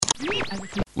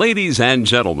Ladies and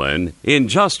gentlemen, in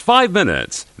just 5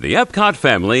 minutes, the Epcot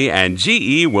family and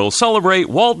GE will celebrate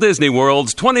Walt Disney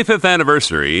World's 25th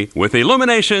anniversary with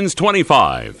Illuminations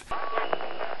 25.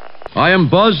 I am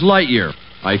Buzz Lightyear.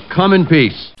 I come in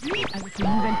peace.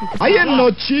 I am no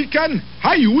chicken.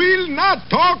 I will not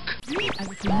talk. You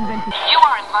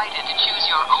are invited to choose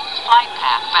your own flight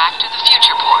path back to the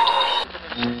future port.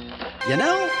 You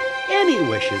know, any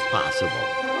wish is possible.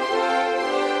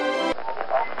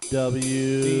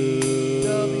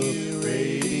 WDW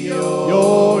Radio,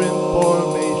 your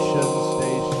information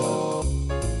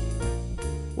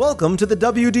station. Welcome to the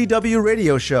WDW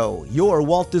Radio Show, your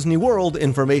Walt Disney World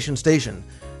information station.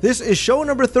 This is show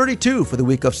number 32 for the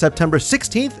week of September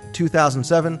 16th,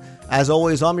 2007. As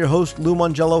always, I'm your host, Lou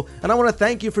Mongello, and I want to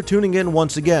thank you for tuning in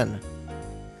once again.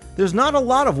 There's not a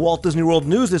lot of Walt Disney World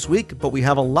news this week, but we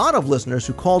have a lot of listeners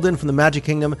who called in from the Magic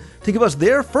Kingdom to give us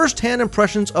their first-hand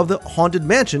impressions of the Haunted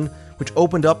Mansion, which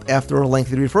opened up after a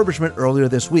lengthy refurbishment earlier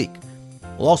this week.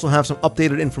 We'll also have some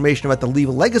updated information about the Leave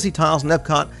a Legacy tiles in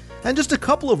Epcot, and just a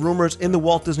couple of rumors in the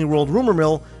Walt Disney World rumor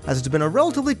mill, as it's been a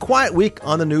relatively quiet week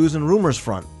on the news and rumors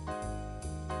front.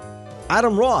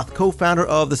 Adam Roth, co-founder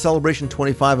of the Celebration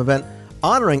 25 event,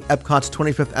 honoring Epcot's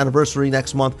 25th anniversary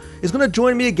next month, is going to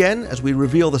join me again as we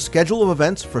reveal the schedule of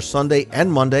events for Sunday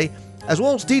and Monday, as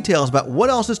well as details about what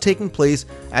else is taking place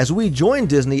as we join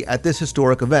Disney at this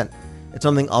historic event. It's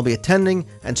something I'll be attending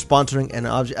and sponsoring, and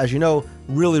as you know,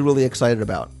 really excited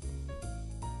about.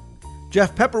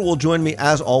 Jeff Pepper will join me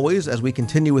as always as we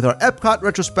continue with our Epcot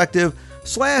retrospective /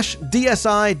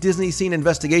 DSI Disney Scene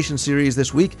Investigation series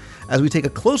this week as we take a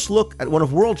close look at one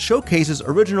of World Showcase's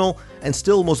original and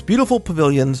still most beautiful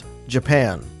pavilions,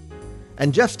 Japan.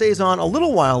 And Jeff stays on a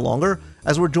little while longer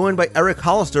as we're joined by Eric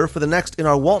Hollister for the next in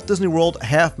our Walt Disney World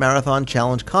Half Marathon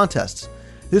Challenge contests.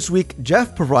 This week,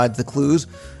 Jeff provides the clues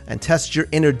and tests your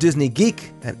inner Disney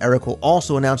geek, and Eric will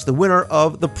also announce the winner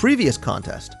of the previous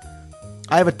contest.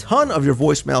 I have a ton of your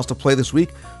voicemails to play this week,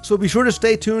 so be sure to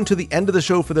stay tuned to the end of the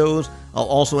show for those. I'll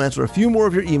also answer a few more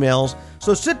of your emails,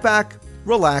 so sit back,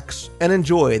 relax, and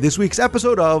enjoy this week's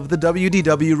episode of the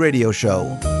WDW Radio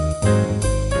Show.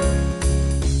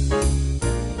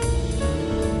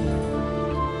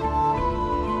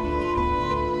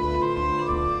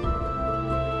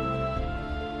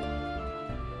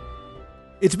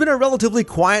 It's been a relatively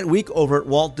quiet week over at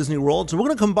Walt Disney World, so we're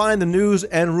going to combine the news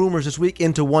and rumors this week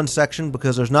into one section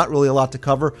because there's not really a lot to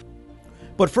cover.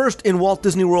 But first, in Walt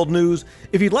Disney World news,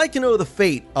 if you'd like to know the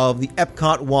fate of the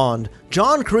Epcot wand,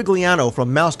 John Carigliano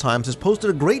from Mouse Times has posted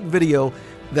a great video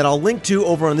that I'll link to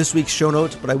over on this week's show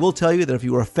notes, but I will tell you that if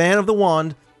you are a fan of the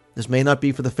wand, this may not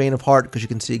be for the faint of heart because you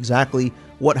can see exactly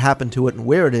what happened to it and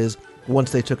where it is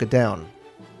once they took it down.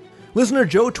 Listener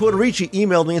Joe Tortorici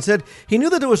emailed me and said he knew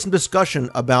that there was some discussion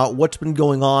about what's been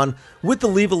going on with the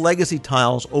Leave a Legacy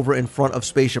tiles over in front of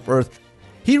Spaceship Earth.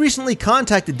 He recently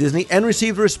contacted Disney and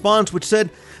received a response which said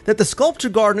that the sculpture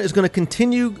garden is going to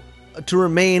continue to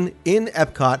remain in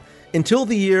Epcot until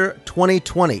the year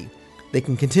 2020. They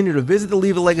can continue to visit the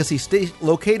Leave a Legacy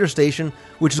locator station,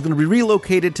 which is going to be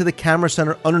relocated to the camera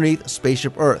center underneath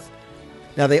Spaceship Earth.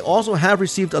 Now, they also have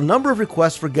received a number of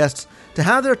requests for guests to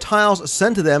have their tiles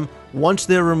sent to them once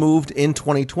they're removed in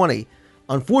 2020.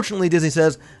 Unfortunately, Disney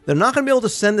says they're not going to be able to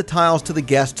send the tiles to the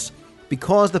guests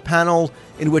because the panel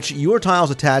in which your tiles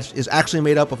attached is actually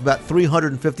made up of about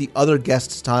 350 other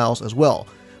guests' tiles as well.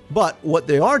 But what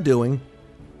they are doing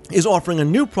is offering a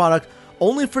new product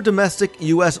only for domestic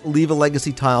U.S. Leave a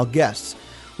Legacy tile guests,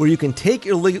 where you can take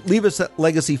your Leave a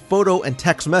Legacy photo and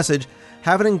text message,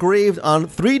 have it engraved on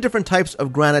 3 different types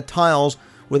of granite tiles,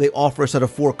 where they offer a set of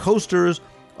 4 coasters,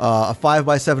 a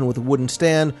 5x7 with a wooden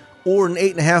stand, or an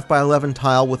 8.5x11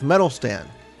 tile with metal stand.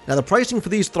 Now, the pricing for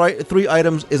these 3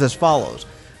 items is as follows.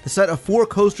 The set of 4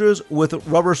 coasters with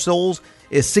rubber soles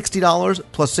is $60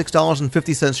 plus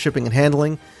 $6.50 shipping and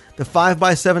handling. The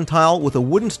 5x7 tile with a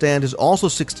wooden stand is also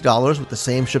 $60 with the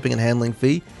same shipping and handling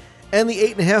fee. And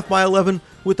the 8.5x11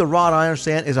 with the wrought iron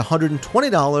stand is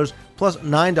 $120 plus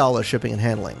 $9 shipping and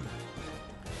handling.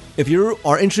 If you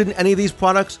are interested in any of these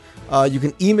products, you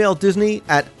can email Disney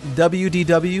at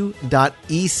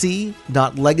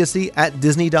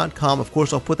wdw.ec.legacy@disney.com. Of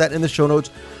course, I'll put that in the show notes.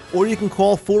 Or you can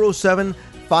call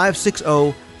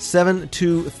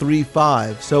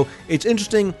 407-560-7235. So it's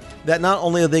interesting that not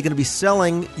only are they going to be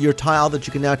selling your tile that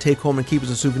you can now take home and keep as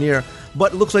a souvenir,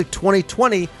 but it looks like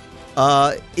 2020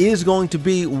 is going to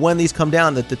be when these come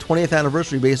down, that the 20th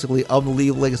anniversary basically of the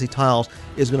Leave Legacy tiles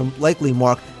is going to likely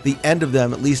mark the end of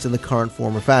them, at least in the current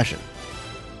form or fashion.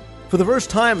 For the first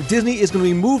time, Disney is going to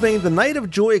be moving the Night of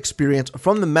Joy experience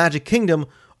from the Magic Kingdom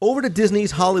over to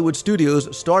Disney's Hollywood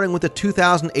Studios, starting with the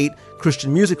 2008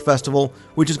 Christian Music Festival,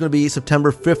 which is going to be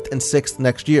September 5th and 6th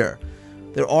next year.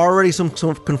 There are already some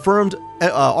confirmed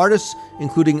artists,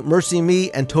 including Mercy Me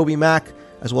and Toby Mac,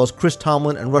 as well as Chris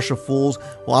Tomlin and Rush of Fools.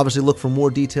 We'll obviously look for more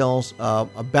details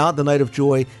about the Night of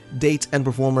Joy, dates, and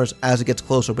performers as it gets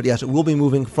closer. But yes, it will be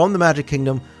moving from the Magic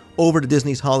Kingdom over to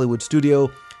Disney's Hollywood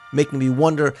Studio, making me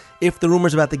wonder if the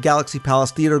rumors about the Galaxy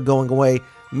Palace Theater going away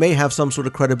may have some sort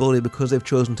of credibility because they've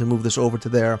chosen to move this over to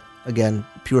there. Again,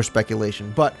 pure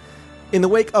speculation. But in the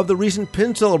wake of the recent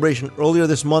Pin celebration earlier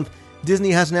this month,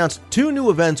 Disney has announced 2 new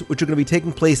events which are going to be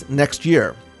taking place next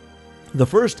year. The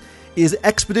first is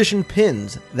Expedition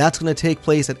Pins. That's going to take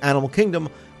place at Animal Kingdom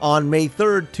on May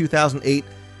 3rd, 2008.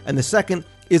 And the second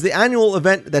is the annual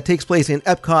event that takes place in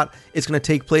Epcot. It's going to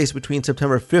take place between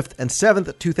September 5th and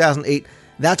 7th, 2008.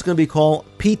 That's going to be called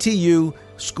PTU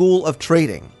School of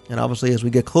Trading. And obviously, as we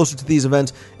get closer to these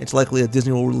events, it's likely that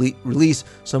Disney will release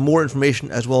some more information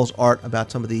as well as art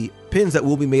about some of the pins that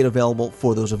will be made available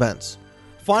for those events.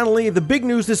 Finally, the big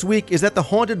news this week is that the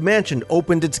Haunted Mansion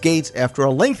opened its gates after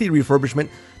a lengthy refurbishment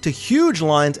to huge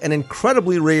lines and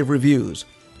incredibly rave reviews.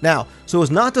 Now, so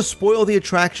as not to spoil the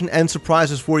attraction and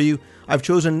surprises for you, I've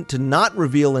chosen to not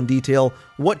reveal in detail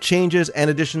what changes and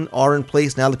additions are in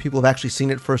place now that people have actually seen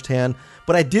it firsthand,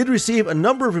 but I did receive a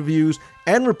number of reviews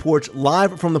and reports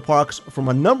live from the parks from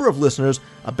a number of listeners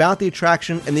about the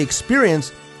attraction and the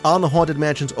experience on the Haunted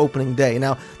Mansion's opening day.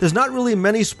 Now, there's not really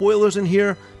many spoilers in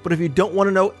here, but if you don't want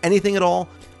to know anything at all,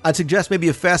 I'd suggest maybe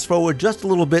a fast forward just a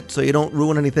little bit so you don't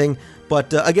ruin anything.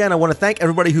 But again, I want to thank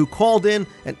everybody who called in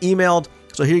and emailed.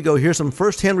 So here you go. Here's some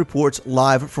first-hand reports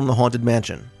live from the Haunted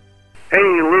Mansion. Hey,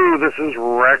 Lou, this is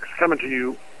Rex coming to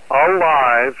you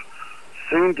alive,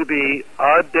 soon to be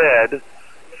dead,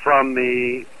 from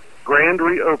the grand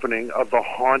reopening of the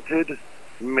Haunted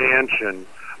Mansion.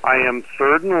 I am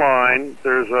third in line.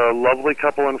 There's a lovely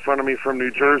couple in front of me from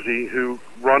New Jersey who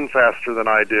run faster than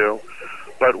I do,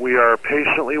 but we are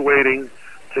patiently waiting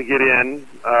to get in.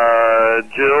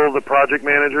 Jill, the project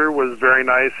manager, was very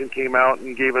nice and came out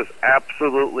and gave us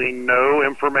absolutely no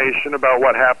information about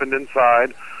what happened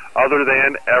inside, other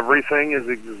than everything is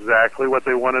exactly what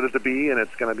they wanted it to be, and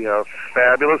it's going to be a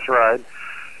fabulous ride.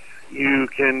 You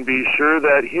can be sure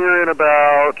that here in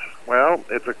about, well,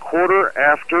 it's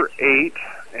 8:15,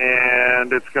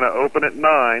 and it's going to open at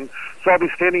 9. So I'll be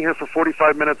standing here for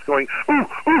 45 minutes going, ooh,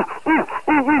 ooh, ooh, ooh,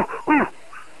 ooh, ooh.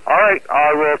 All right,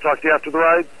 I will talk to you after the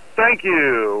ride. Thank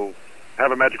you.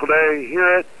 Have a magical day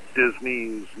here at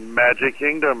Disney's Magic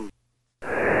Kingdom.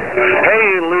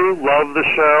 Hey, Lou, love the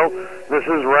show. This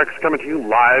is Rex coming to you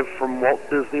live from Walt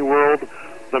Disney World,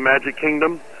 the Magic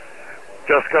Kingdom.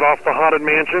 Just got off the Haunted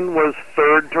Mansion, was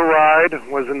third to ride,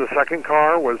 was in the second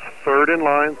car, was third in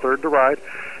line, third to ride,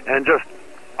 and just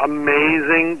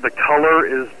amazing. The color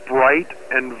is bright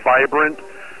and vibrant.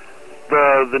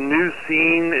 The new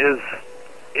scene is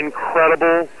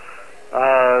incredible.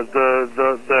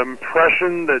 The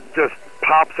impression that just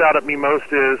pops out at me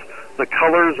most is the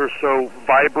colors are so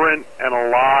vibrant and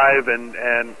alive and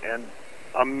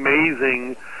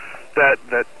amazing that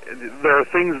there are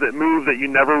things that move that you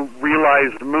never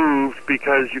realized moved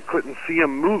because you couldn't see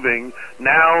them moving.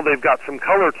 Now they've got some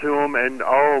color to them, and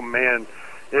oh man,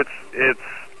 it's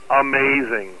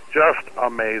amazing, just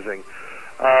amazing.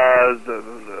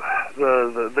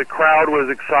 The crowd was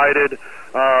excited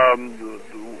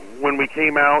when we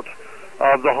came out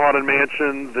of the Haunted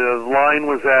Mansion. The line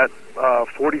was at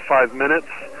 45 minutes.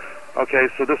 Okay,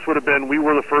 so this would have been, we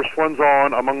were the first ones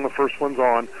on, among the first ones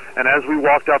on, and as we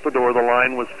walked out the door, the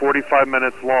line was 45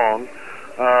 minutes long.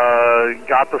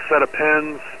 Got the set of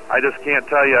pins. I just can't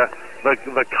tell you,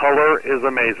 the color is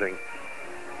amazing.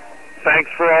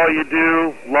 Thanks for all you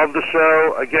do. Love the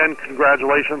show. Again,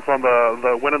 congratulations on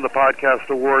the winning the podcast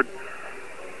award.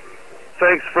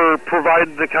 Thanks for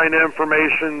providing the kind of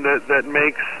information that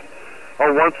makes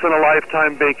a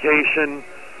once-in-a-lifetime vacation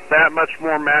that much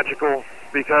more magical,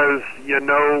 because you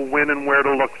know when and where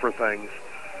to look for things.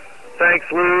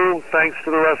 Thanks, Lou. Thanks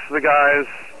to the rest of the guys.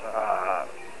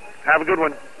 Have a good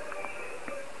one.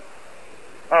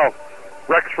 Oh,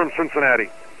 Rex from Cincinnati.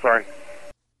 Sorry.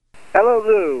 Hello,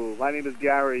 Lou. My name is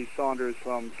Gary Saunders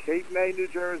from Cape May, New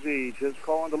Jersey. Just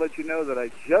calling to let you know that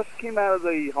I just came out of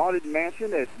the Haunted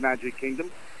Mansion at Magic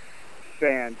Kingdom.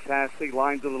 Fantastic.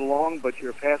 Line's a little long, but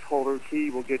your pass holder key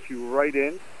will get you right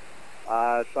in.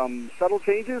 Some subtle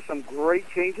changes, some great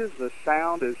changes. The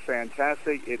sound is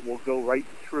fantastic. It will go right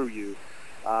through you.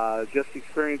 Just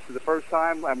experienced it the first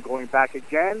time. I'm going back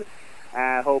again.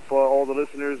 I hope all the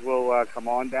listeners will come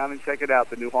on down and check it out.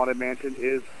 The new Haunted Mansion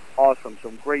is awesome.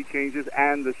 Some great changes,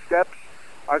 and the steps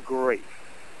are great.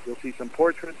 You'll see some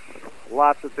portraits,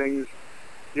 lots of things.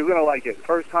 You're going to like it.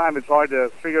 First time, it's hard to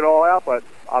figure it all out, but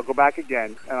I'll go back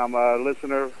again. And I'm a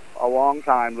listener a long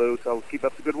time, Lou, so keep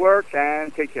up the good work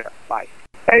and take care. Bye.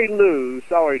 Hey, Lou,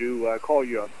 sorry to call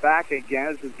you back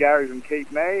again. This is Gary from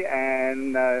Cape May,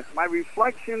 and my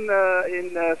reflection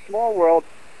in Small World,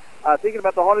 thinking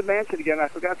about the Haunted Mansion again, I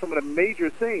forgot some of the major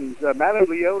things. Madame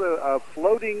Leota, a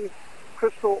floating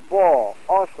crystal ball.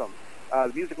 Awesome.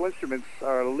 The musical instruments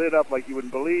are lit up like you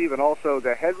wouldn't believe, and also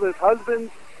the headless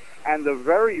husbands and the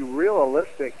very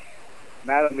realistic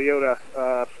Madame Leota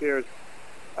upstairs.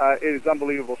 It is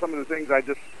unbelievable. Some of the things I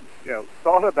just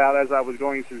thought about as I was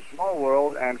going through Small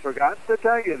World and forgot to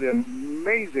tell you the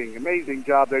amazing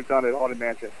job they've done at Haunted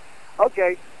Mansion.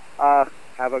 Okay,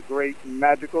 have a great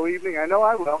magical evening. I know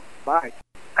I will. Bye.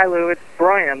 Hi, Lou. It's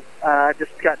Brian. I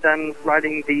just got done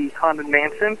riding the Haunted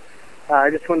Mansion. I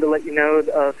just wanted to let you know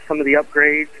of some of the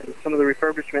upgrades and some of the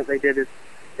refurbishment they did.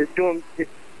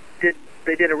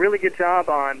 They did a really good job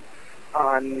on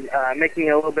making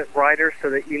it a little bit brighter, so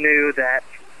that you knew that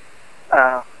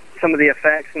some of the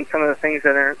effects and some of the things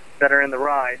that are in the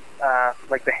ride,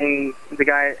 like the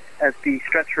guy at the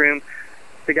stretch room,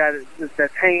 the guy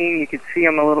that's hanging, you could see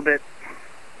him a little bit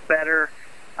better.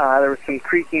 There was some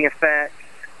creaking effects,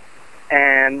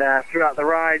 and throughout the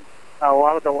ride, a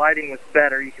lot of the lighting was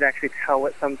better. You could actually tell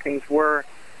what some things were.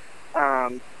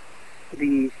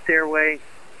 The stairway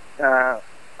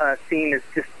scene is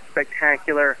just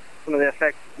spectacular. Some of the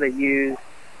effects they used,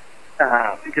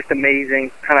 just amazing.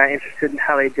 Kind of interested in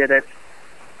how they did it.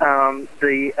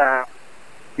 The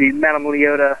Madame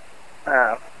Leota,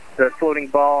 the floating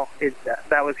ball,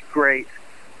 that was great.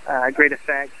 Great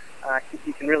effects.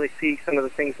 You can really see some of the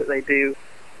things that they do.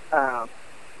 Some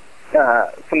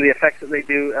of the effects that they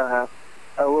do a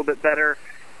little bit better.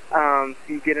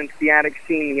 You get into the attic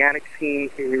scene. The attic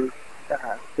scene is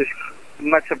there's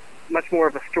much more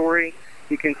of a story.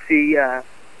 You can see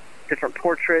different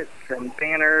portraits and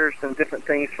banners and different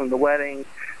things from the wedding.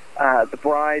 The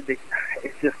bride,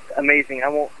 it's just amazing. I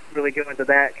won't really go into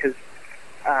that because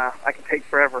I can take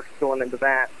forever going into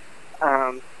that.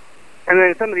 And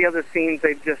then some of the other scenes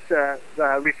they've just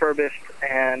refurbished,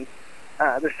 and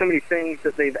there's so many things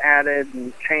that they've added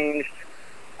and changed.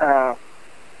 I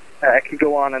could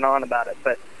go on and on about it.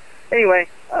 But anyway,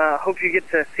 hope you get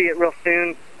to see it real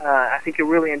soon. I think you'll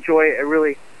really enjoy it. It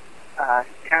really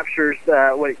captures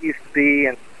what it used to be,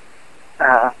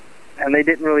 and they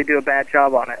didn't really do a bad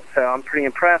job on it. So I'm pretty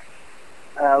impressed.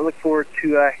 Look forward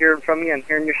to hearing from you and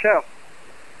hearing your show.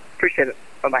 Appreciate it.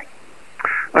 Bye-bye.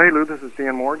 Hey, Lou, this is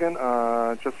Dan Morgan.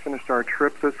 Just finished our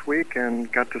trip this week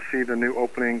and got to see the new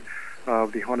opening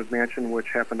of the Haunted Mansion, which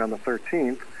happened on the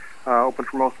 13th. Opened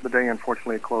for most of the day.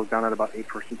 Unfortunately, it closed down at about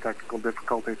 8% technical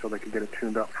difficulty, so they could get it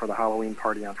tuned up for the Halloween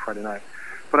party on Friday night.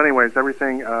 But anyways,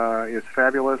 everything is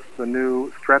fabulous. The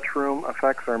new stretch room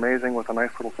effects are amazing with a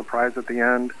nice little surprise at the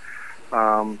end.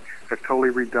 They've totally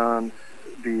redone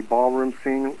the ballroom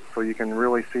scene, so you can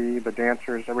really see the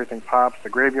dancers. Everything pops. The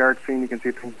graveyard scene, you can see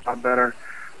things a lot better.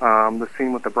 The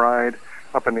scene with the bride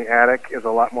up in the attic is a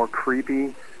lot more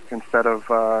creepy instead of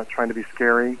trying to be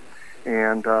scary.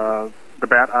 And the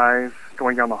bat eyes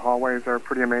going down the hallways are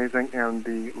pretty amazing, and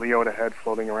the Leota head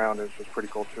floating around is pretty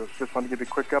cool too. So just wanted to give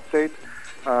you a quick update.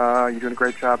 You're doing a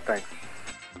great job. Thanks.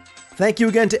 Thank you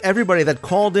again to everybody that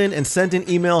called in and sent in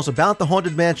emails about the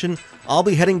Haunted Mansion. I'll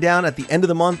be heading down at the end of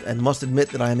the month and must admit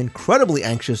that I am incredibly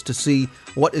anxious to see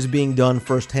what is being done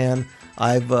firsthand.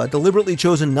 I've deliberately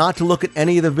chosen not to look at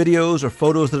any of the videos or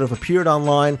photos that have appeared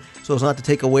online so as not to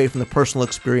take away from the personal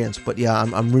experience. But yeah,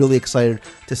 I'm really excited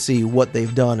to see what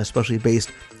they've done, especially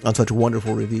based on such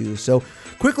wonderful reviews. So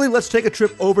quickly, let's take a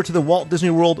trip over to the Walt Disney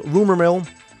World rumor mill,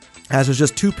 as there's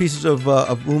just two pieces of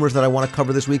rumors that I want to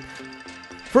cover this week.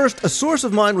 First, a source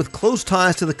of mine with close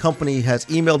ties to the company has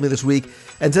emailed me this week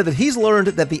and said that he's learned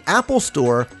that the Apple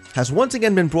Store has once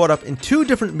again been brought up in two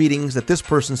different meetings that this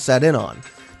person sat in on.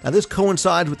 Now, this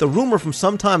coincides with the rumor from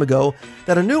some time ago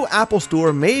that a new Apple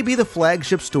Store may be the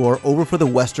flagship store over for the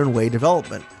Western Way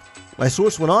development. My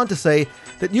source went on to say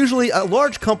that usually a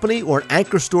large company or an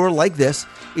anchor store like this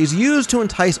is used to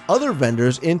entice other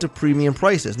vendors into premium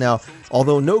prices. Now,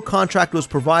 although no contract was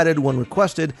provided when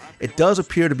requested, it does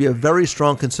appear to be a very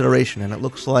strong consideration, and it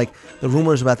looks like the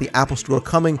rumors about the Apple Store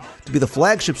coming to be the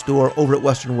flagship store over at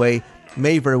Western Way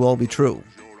may very well be true.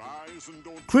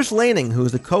 Chris Laning, who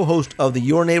is the co-host of the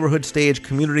Your Neighborhood Stage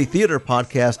Community Theater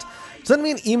podcast, sent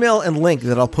me an email and link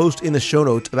that I'll post in the show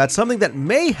notes about something that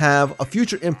may have a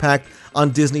future impact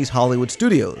on Disney's Hollywood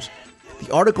studios.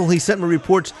 The article he sent me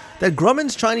reports that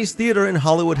Grumman's Chinese Theater in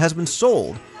Hollywood has been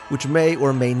sold, which may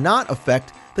or may not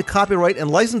affect the copyright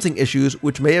and licensing issues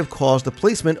which may have caused the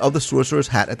placement of the Sorcerer's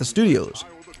hat at the studios.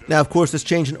 Now, of course, this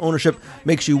change in ownership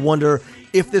makes you wonder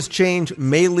if this change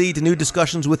may lead to new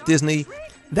discussions with Disney.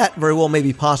 That very well may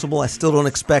be possible. I still don't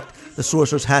expect the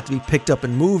Sorcerer's hat to be picked up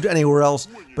and moved anywhere else.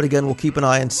 But again, we'll keep an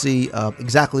eye and see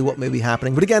exactly what may be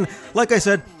happening. But again, like I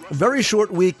said, very short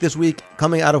week this week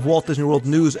coming out of Walt Disney World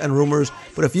news and rumors.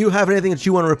 But if you have anything that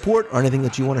you want to report or anything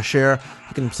that you want to share,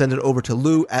 you can send it over to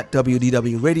Lou at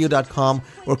WDWRadio.com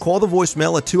or call the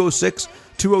voicemail at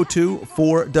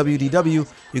 206-202-4WDW.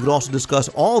 You can also discuss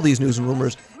all these news and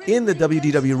rumors in the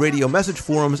WDW Radio message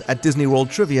forums at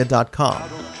DisneyWorldTrivia.com.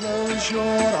 Close your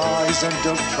eyes and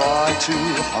don't try to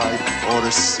hide, or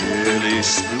a silly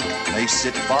spook may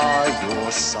sit by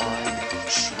your side,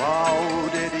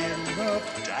 shrouded in a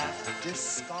daft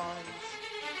disguise.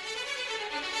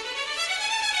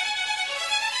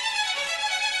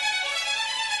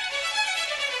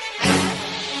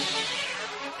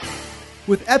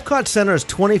 With Epcot Center's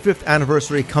 25th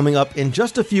anniversary coming up in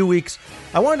just a few weeks,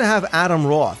 I wanted to have Adam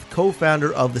Roth,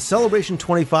 co-founder of the Celebration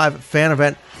 25 fan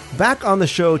event, back on the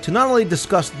show to not only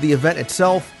discuss the event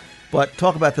itself, but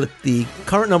talk about the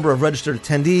current number of registered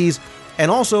attendees, and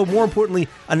also, more importantly,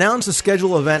 announce the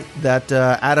schedule event that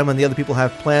Adam and the other people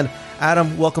have planned.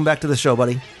 Adam, welcome back to the show,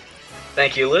 buddy.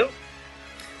 Thank you, Lou.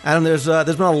 Adam, there's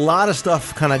been a lot of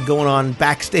stuff kind of going on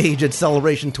backstage at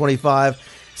Celebration 25.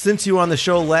 Since you were on the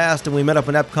show last and we met up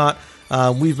in Epcot,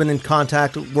 we've been in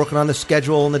contact working on the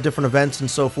schedule and the different events and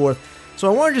so forth. So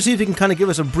I wanted to see if you can kind of give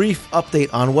us a brief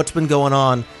update on what's been going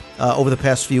on over the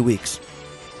past few weeks.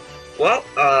 Well,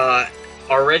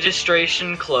 our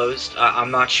registration closed. I'm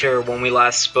not sure when we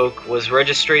last spoke. Was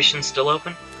registration still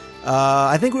open?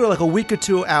 I think we were like a week or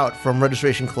two out from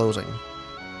registration closing.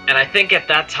 And I think at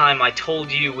that time I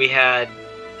told you we had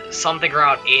something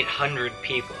around 800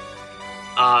 people.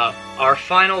 Our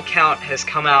final count has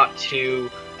come out to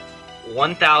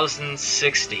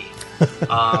 1,060,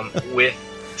 with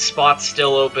spots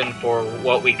still open for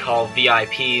what we call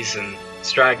VIPs and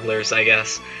stragglers, I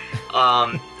guess.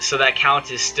 So that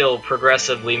count is still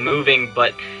progressively moving,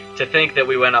 but to think that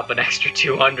we went up an extra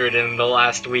 200 in the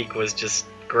last week was just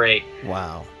great.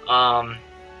 Wow.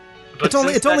 But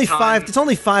it's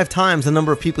only five times the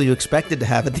number of people you expected to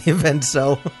have at the event,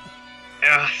 so...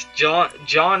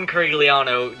 John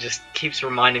Carigliano just keeps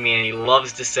reminding me, and he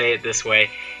loves to say it this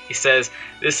way. He says,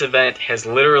 this event has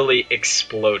literally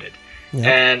exploded. Yeah.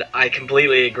 And I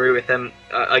completely agree with him.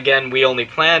 Again, we only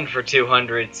planned for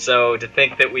 200, so to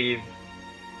think that we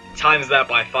times that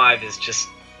by 5 is just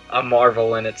a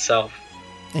marvel in itself.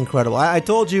 Incredible. I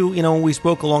told you, when we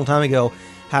spoke a long time ago,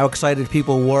 how excited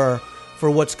people were for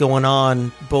what's going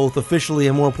on, both officially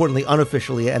and more importantly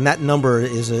unofficially, and that number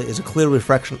is a clear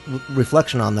reflection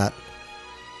on that.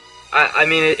 I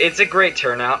mean, it's a great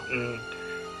turnout, and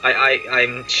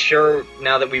I'm sure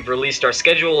now that we've released our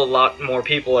schedule, a lot more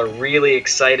people are really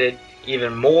excited,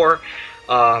 even more.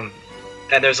 And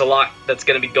there's a lot that's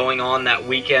going to be going on that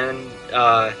weekend,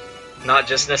 not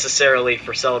just necessarily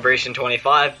for Celebration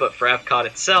 25, but for Epcot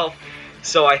itself.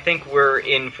 So I think we're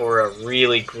in for a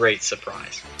really great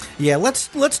surprise. Yeah,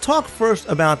 let's talk first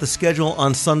about the schedule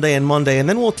on Sunday and Monday, and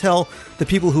then we'll tell the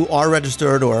people who are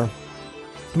registered, or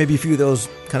maybe a few of those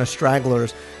kind of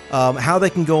stragglers, how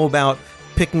they can go about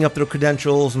picking up their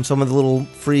credentials and some of the little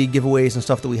free giveaways and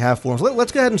stuff that we have for them. So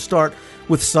let's go ahead and start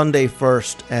with Sunday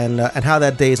first, and how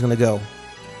that day is going to go.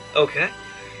 Okay.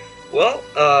 Well,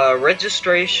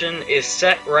 registration is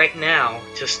set right now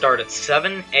to start at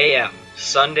 7 a.m.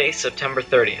 Sunday, September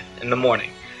 30th in the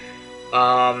morning.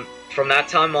 From that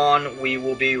time on, we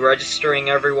will be registering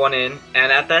everyone in, and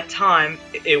at that time,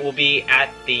 it will be at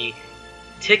the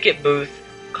ticket booth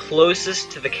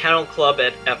closest to the Kennel Club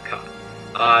at Epcot.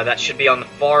 That should be on the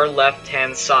far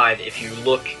left-hand side if you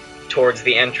look towards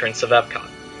the entrance of Epcot.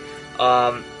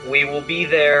 We will be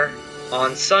there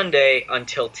on Sunday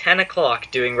until 10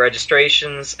 o'clock doing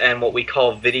registrations and what we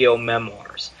call video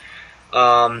memoirs.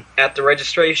 At the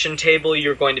registration table,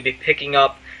 you're going to be picking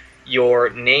up your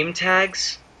name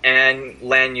tags and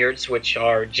lanyards, which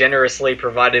are generously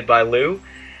provided by Lou.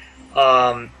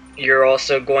 You're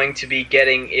also going to be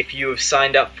getting, if you have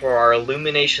signed up for our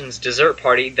Illuminations dessert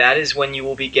party, that is when you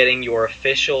will be getting your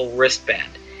official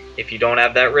wristband. If you don't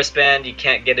have that wristband, you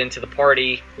can't get into the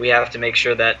party. We have to make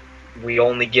sure that we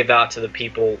only give out to the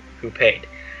people who paid.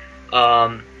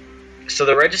 So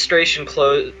the registration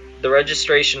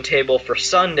table for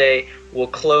Sunday will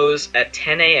close at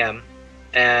 10 a.m.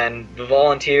 and the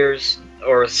volunteers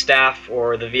or staff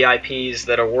or the VIPs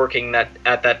that are working at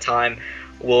that time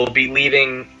will be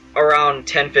leaving around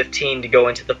 10:15 to go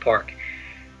into the park.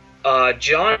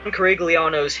 John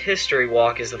Carigliano's History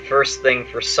Walk is the first thing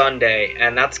for Sunday,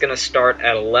 and that's going to start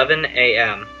at 11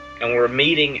 a.m., and we're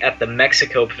meeting at the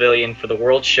Mexico Pavilion for the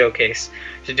World Showcase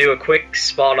to do a quick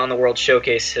spot on the World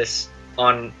Showcase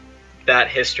on that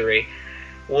history.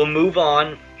 We'll move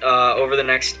on over the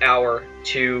next hour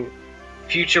to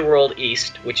Future World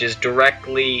East, which is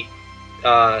directly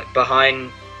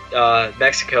behind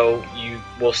Mexico. You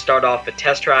will start off at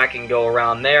Test Track and go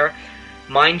around there.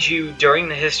 Mind you, during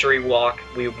the History Walk,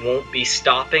 we won't be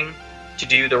stopping to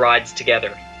do the rides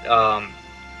together.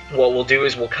 What we'll do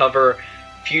is we'll cover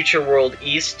Future World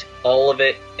East, all of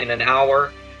it in an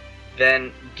hour,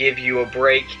 then give you a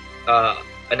break,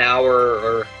 an hour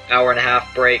or hour and a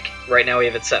half break. Right now we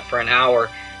have it set for an hour.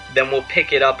 Then we'll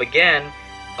pick it up again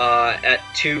at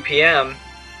 2 p.m.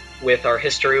 with our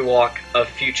History Walk of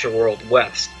Future World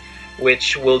West,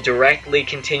 which will directly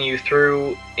continue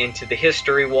through into the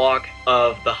History Walk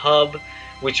of the Hub,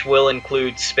 which will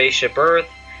include Spaceship Earth,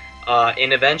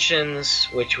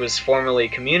 Innoventions, which was formerly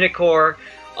Communicore.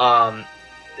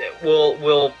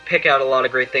 We'll pick out a lot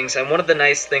of great things, and one of the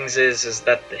nice things is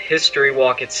that the History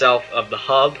Walk itself of the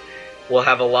Hub will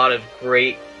have a lot of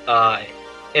great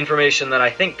information that I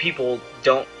think people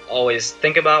don't always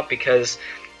think about, because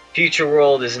Future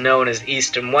World is known as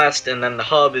East and West, and then the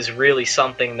Hub is really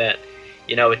something that,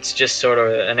 you know, it's just sort of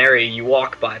an area you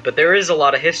walk by. But there is a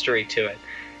lot of history to it,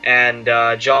 and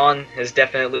John has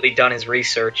definitely done his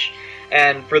research.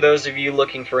 And for those of you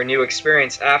looking for a new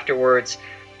experience afterwards,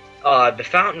 the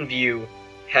Fountain View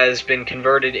has been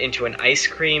converted into an ice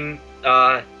cream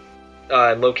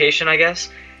location, I guess.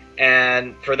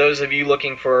 And for those of you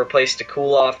looking for a place to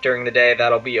cool off during the day,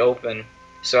 that'll be open.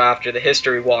 So after the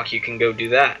History Walk, you can go do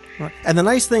that. And the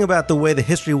nice thing about the way the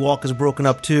History Walk is broken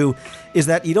up, too, is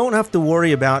that you don't have to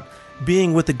worry about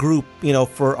being with the group, you know,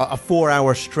 for a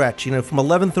 4-hour stretch. You know, from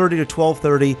 11:30 to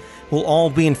 12:30, we'll all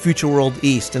be in Future World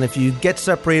East. And if you get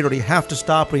separated, or you have to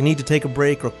stop, or you need to take a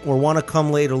break, or want to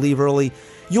come late or leave early,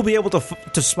 you'll be able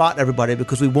to spot everybody,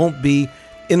 because we won't be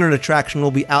in an attraction. We'll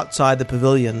be outside the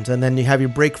pavilions. And then you have your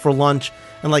break for lunch.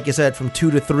 And like you said, from 2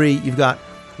 to 3, you've got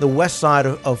the west side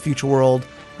of Future World,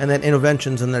 and then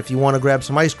Innoventions. And then if you want to grab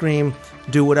some ice cream,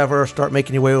 do whatever, start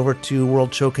making your way over to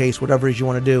World Showcase, whatever it is you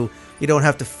want to do. You don't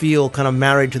have to feel kind of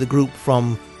married to the group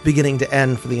from beginning to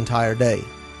end for the entire day.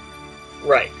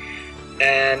 Right.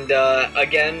 And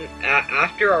again,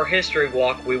 after our History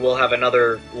Walk, we will have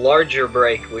another larger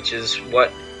break, which is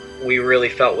what we really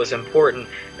felt was important.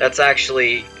 That's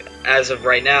actually, as of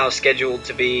right now, scheduled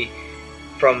to be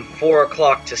from 4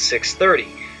 o'clock to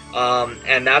 6:30.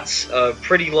 And that's a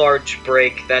pretty large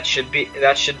break. That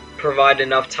should provide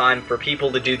enough time for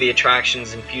people to do the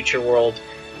attractions in Future World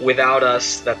without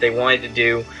us that they wanted to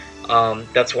do.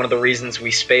 That's one of the reasons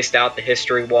we spaced out the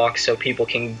History Walk, so people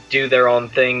can do their own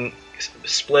thing,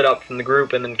 split up from the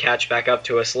group, and then catch back up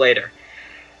to us later.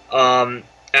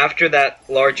 After that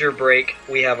larger break,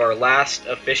 we have our last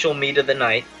official meet of the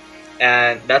night,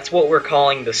 and that's what we're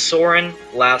calling the Soarin'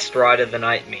 Last Ride of the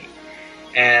Night meet.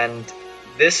 And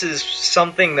this is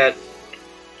something that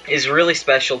is really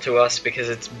special to us, because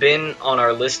it's been on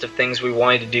our list of things we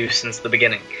wanted to do since the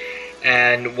beginning.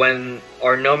 And when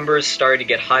our numbers started to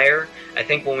get higher, I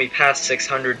think when we passed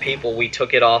 600 people, we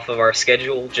took it off of our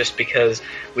schedule just because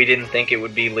we didn't think it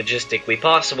would be logistically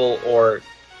possible or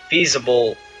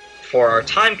feasible for our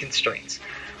time constraints.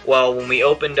 Well, when we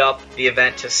opened up the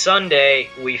event to Sunday,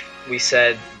 we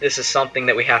said this is something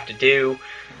that we have to do.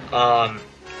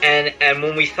 And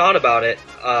when we thought about it,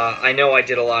 I know I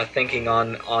did a lot of thinking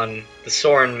on the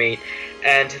Soarin' meet,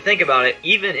 and to think about it,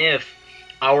 even if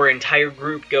our entire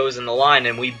group goes in the line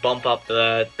and we bump up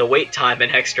the wait time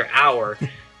an extra hour,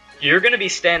 you're going to be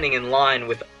standing in line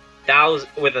with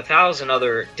 1,000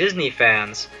 other Disney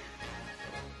fans,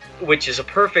 which is a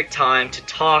perfect time to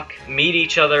talk, meet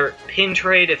each other, pin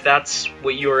trade if that's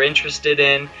what you're interested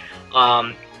in.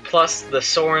 Plus, the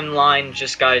Soarin' line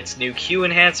just got its new queue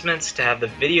enhancements to have the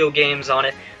video games on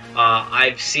it.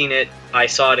 I've seen it. I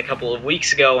saw it a couple of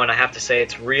weeks ago, and I have to say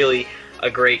it's really a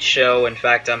great show. In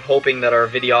fact, I'm hoping that our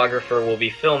videographer will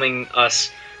be filming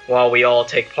us while we all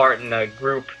take part in a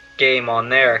group game on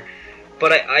there.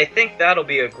 But I think that'll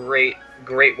be a great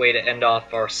way to end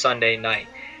off our Sunday night.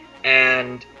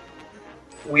 And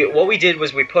what we did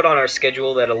was we put on our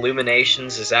schedule that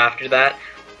Illuminations is after that,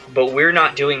 but we're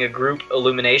not doing a group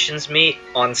Illuminations meet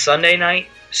on Sunday night.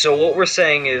 So what we're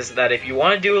saying is that if you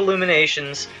want to do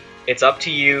Illuminations, it's up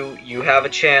to you. You have a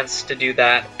chance to do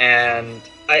that, and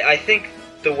I think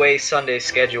the way Sunday's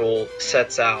schedule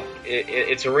sets out,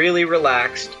 it's really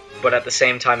relaxed, but at the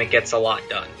same time it gets a lot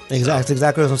done. Exactly what I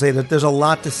was going to say. That there's a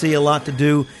lot to see, a lot to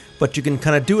do, but you can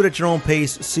kind of do it at your own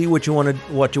pace, see what you want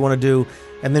to do,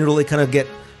 and then really kind of get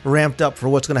ramped up for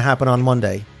what's going to happen on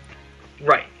Monday.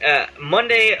 Right.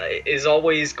 Monday is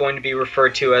always going to be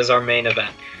referred to as our main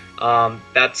event.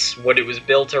 That's what it was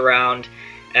built around,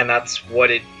 and that's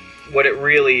what it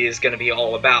really is going to be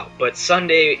all about. But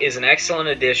Sunday is an excellent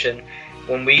addition.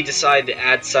 When we decided to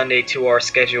add Sunday to our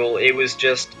schedule, it was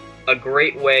just a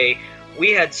great way.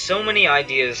 We had so many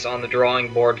ideas on the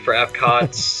drawing board for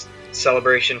Epcot's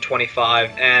Celebration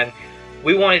 25, and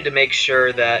we wanted to make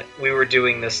sure that we were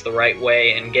doing this the right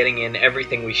way and getting in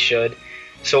everything we should.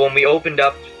 So when we opened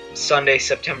up Sunday,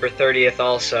 September 30th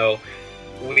also,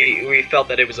 we felt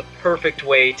that it was a perfect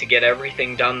way to get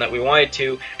everything done that we wanted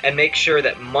to and make sure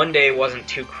that Monday wasn't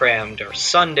too crammed or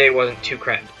Sunday wasn't too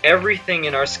crammed. Everything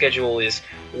in our schedule is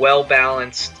well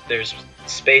balanced. There's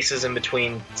spaces in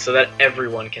between so that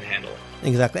everyone can handle it.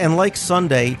 Exactly. And like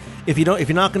Sunday, if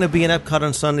you're not going to be in Epcot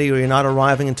on Sunday or you're not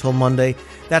arriving until Monday,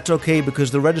 that's okay because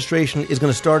the registration is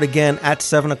going to start again at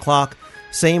 7 o'clock,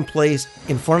 same place,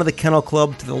 in front of the Kennel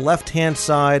Club to the left-hand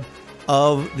side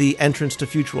of the entrance to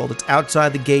Future World. It's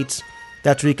outside the gates.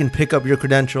 That's where you can pick up your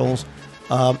credentials.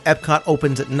 Epcot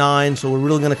opens at 9, so we're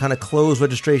really going to kind of close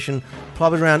registration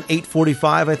probably around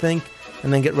 8:45, I think,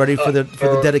 and then get ready for the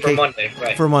dedication. For Monday,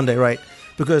 right. For Monday, right.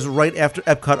 Because right after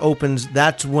Epcot opens,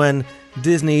 that's when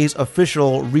Disney's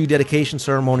official rededication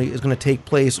ceremony is going to take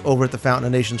place over at the Fountain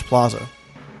of Nations Plaza.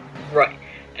 Right.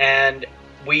 And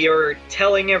we are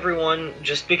telling everyone,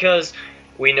 just because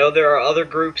we know there are other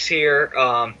groups here,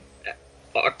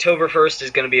 October 1st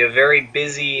is going to be a very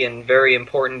busy and very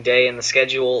important day in the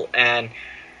schedule, and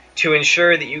to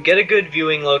ensure that you get a good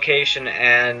viewing location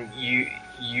and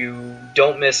you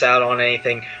don't miss out on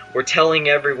anything, we're telling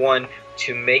everyone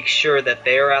to make sure that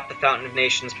they are at the Fountain of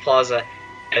Nations Plaza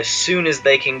as soon as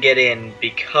they can get in,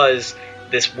 because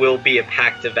this will be a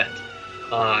packed event.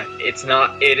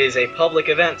 It is a public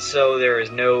event, so there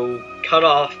is no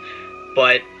cutoff,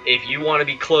 but if you want to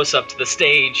be close up to the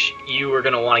stage, you are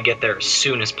going to want to get there as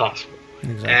soon as possible.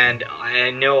 Exactly. And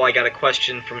I know I got a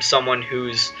question from someone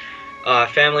whose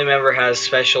family member has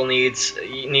special needs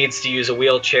to use a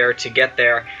wheelchair to get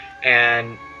there,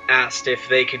 and asked if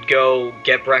they could go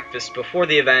get breakfast before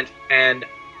the event. And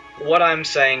what I'm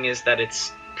saying is that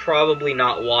it's probably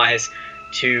not wise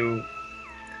to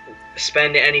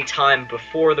spend any time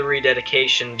before the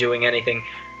rededication doing anything.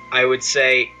 I would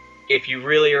say if you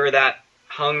really are that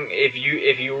if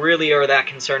you really are that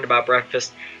concerned about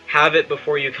breakfast, have it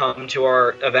before you come to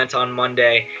our event on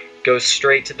Monday. Go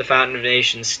straight to the Fountain of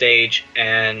Nations stage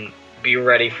and be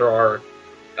ready for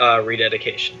our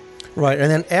rededication. Right,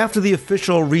 and then after the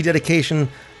official rededication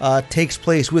takes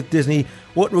place with Disney,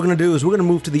 what we're going to do is we're going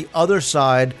to move to the other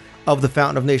side of the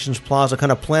Fountain of Nations Plaza,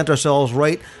 kind of plant ourselves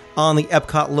right on the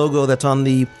Epcot logo that's on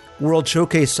the World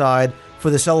Showcase side for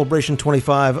the Celebration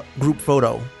 25 group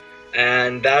photo.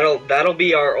 And that'll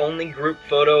be our only group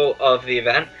photo of the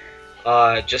event,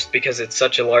 just because it's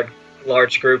such a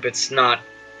large group. It's not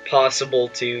possible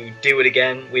to do it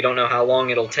again. We don't know how long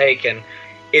it'll take, and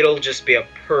it'll just be a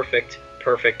perfect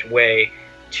way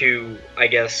to, I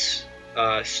guess,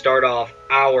 start off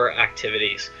our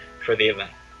activities for the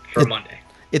event for Monday.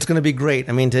 It's going to be great.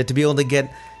 I mean, to be able to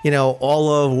get, all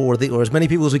of, or as many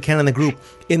people as we can in the group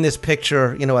in this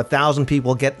picture, 1,000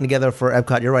 people getting together for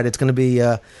Epcot. You're right. It's going to be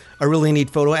a really neat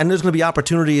photo. And there's going to be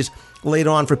opportunities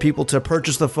later on for people to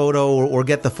purchase the photo or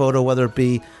get the photo, whether it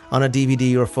be on a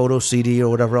DVD or photo CD or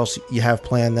whatever else you have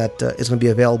planned that is going to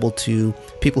be available to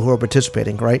people who are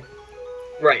participating, right?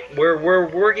 Right. We're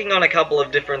working on a couple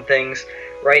of different things.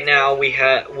 Right now we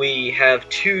have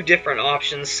two different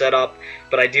options set up,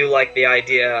 but I do like the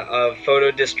idea of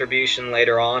photo distribution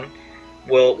later on.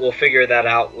 We'll figure that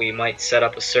out. We might set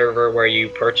up a server where you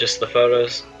purchase the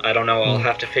photos. I don't know. I'll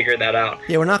have to figure that out.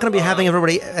 Yeah, we're not going to be having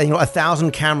everybody,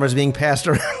 1,000 cameras being passed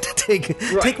around to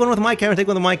take one with my camera, take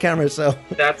one with my camera. So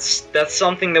that's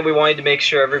something that we wanted to make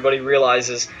sure everybody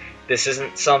realizes. This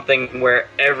isn't something where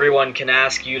everyone can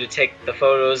ask you to take the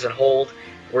photos and hold.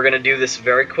 We're going to do this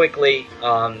very quickly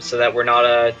so that we're not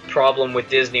a problem with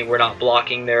Disney. We're not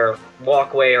blocking their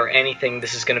walkway or anything.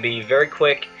 This is going to be very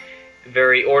quick,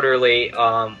 very orderly.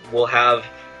 We'll have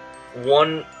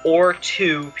one or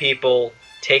two people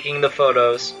taking the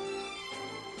photos,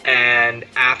 and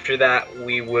after that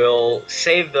we will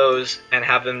save those and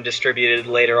have them distributed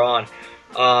later on.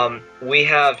 We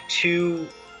have two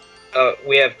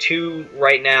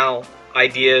right now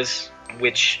ideas,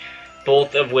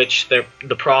 both of which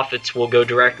the profits will go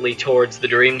directly towards the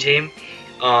Dream Team.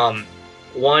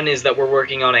 One is that we're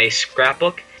working on a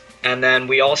scrapbook, and then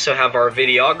we also have our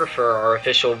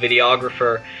official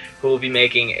videographer who will be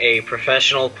making a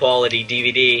professional quality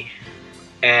DVD.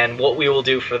 And what we will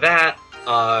do for that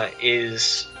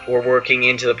is we're working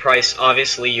into the price.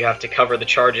 Obviously, you have to cover the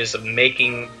charges of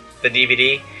making the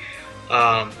DVD,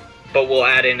 but we'll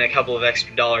add in a couple of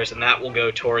extra dollars, and that will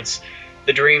go towards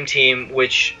the Dream Team,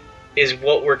 which is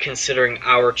what we're considering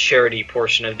our charity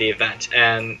portion of the event.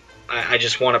 And I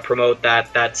just want to promote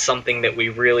that. That's something that we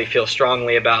really feel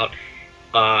strongly about.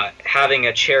 Having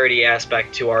a charity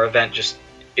aspect to our event just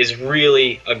is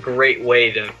really a great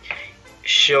way to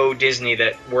show Disney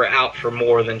that we're out for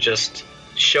more than just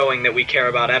showing that we care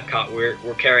about Epcot.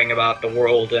 We're caring about the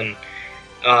world, and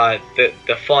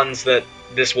the funds that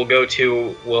this will go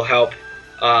to will help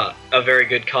a very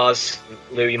good cause.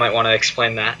 Lou, you might want to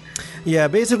explain that. Yeah,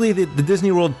 basically the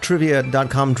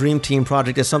DisneyWorldTrivia.com Dream Team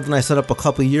project is something I set up a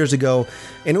couple of years ago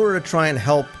in order to try and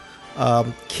help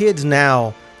kids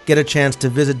now get a chance to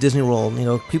visit Disney World. You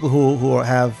know, people who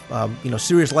have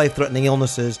serious life-threatening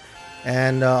illnesses,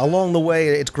 and along the way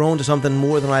it's grown to something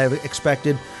more than I have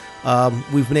expected.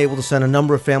 We've been able to send a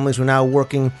number of families. We're now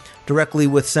working directly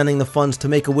with sending the funds to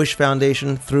Make-A-Wish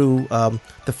Foundation through the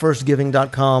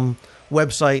firstgiving.com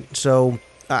website. So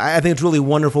I think it's really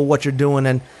wonderful what you're doing,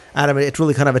 and Adam, it's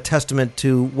really kind of a testament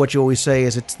to what you always say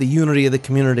is it's the unity of the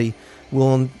community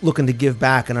looking to give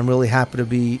back, and I'm really happy to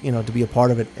be a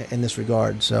part of it in this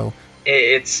regard. So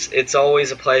it's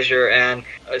always a pleasure, and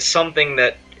something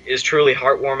that is truly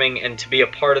heartwarming, and to be a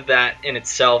part of that in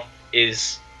itself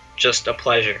is just a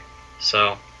pleasure.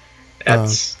 So I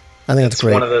think that's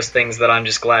great. One of those things that I'm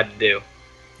just glad to do.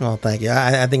 Well, thank you.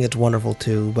 I think it's wonderful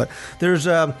too. But there's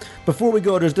before we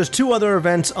go, there's two other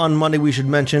events on Monday we should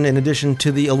mention in addition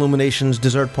to the Illuminations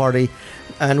dessert party,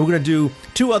 and we're going to do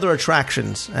two other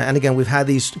attractions. And again, we've had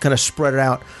these kind of spread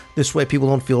out this way people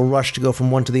don't feel rushed to go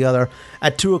from one to the other.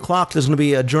 At 2:00, there's going to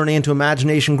be a Journey into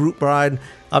Imagination group ride.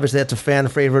 Obviously, that's a fan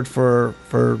favorite for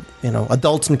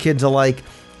adults and kids alike.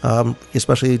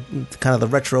 Especially kind of the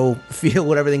retro feel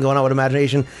with everything going on with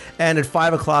Imagination. And at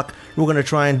 5:00, we're going to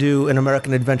try and do an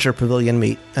American Adventure Pavilion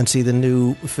meet and see the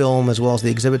new film as well as the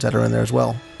exhibits that are in there as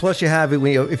well. Plus, you have,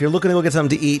 if you're looking to go get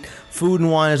something to eat, food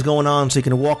and wine is going on, so you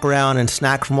can walk around and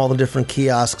snack from all the different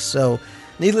kiosks. So,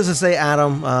 needless to say,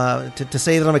 Adam, to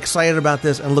say that I'm excited about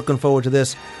this and looking forward to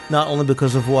this, not only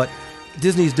because of what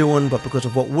Disney's doing, but because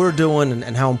of what we're doing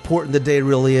and how important the day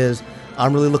really is.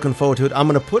 I'm really looking forward to it. I'm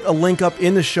going to put a link up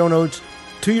in the show notes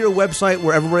to your website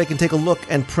where everybody can take a look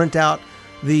and print out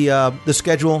the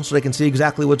schedule so they can see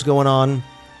exactly what's going on.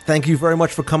 Thank you very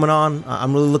much for coming on.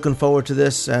 I'm really looking forward to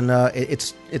this, and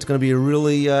it's going to be a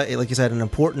really, like you said, an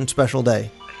important, special day.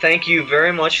 Thank you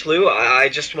very much, Lou. I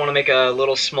just want to make a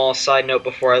little small side note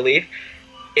before I leave.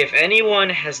 If anyone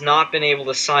has not been able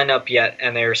to sign up yet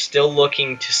and they're still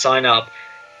looking to sign up,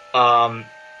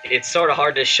 it's sort of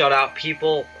hard to shut out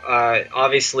people.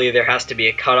 Obviously, there has to be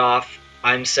a cutoff.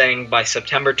 I'm saying by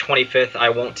September 25th, I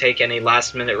won't take any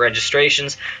last-minute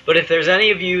registrations. But if there's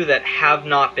any of you that have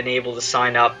not been able to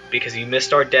sign up because you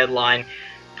missed our deadline,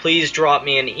 please drop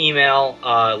me an email.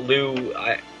 Lou,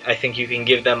 I think you can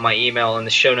give them my email in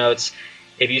the show notes.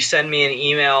 If you send me an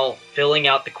email filling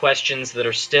out the questions that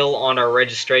are still on our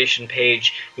registration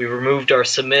page, we removed our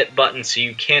submit button so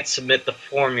you can't submit the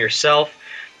form yourself.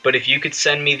 But if you could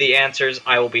send me the answers,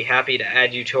 I will be happy to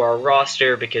add you to our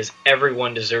roster because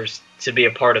everyone deserves to be a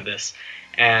part of this.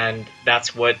 And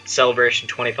that's what Celebration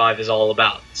 25 is all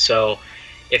about. So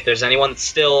if there's anyone that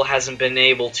still hasn't been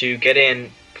able to get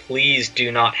in, please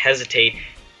do not hesitate.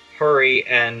 Hurry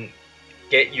and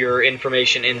get your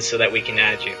information in so that we can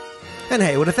add you. And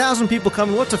hey, with 1,000 people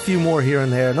coming, what's a few more here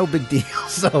and there? No big deal.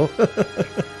 So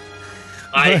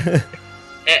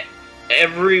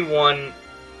everyone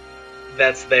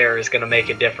that's there is going to make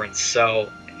a difference.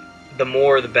 So the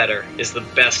more the better is the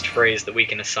best phrase that we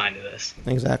can assign to this.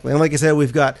 Exactly. And like I said,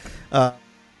 we've got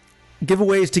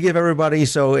giveaways to give everybody,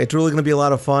 so it's really going to be a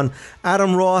lot of fun.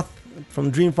 Adam Roth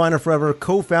from Dreamfinder Forever,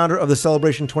 co-founder of the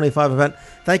Celebration 25 event.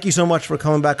 Thank you so much for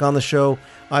coming back on the show.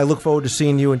 I look forward to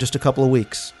seeing you in just a couple of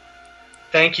weeks.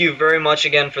 Thank you very much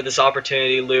again for this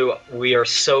opportunity, Lou. We are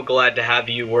so glad to have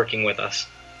you working with us.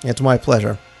 It's my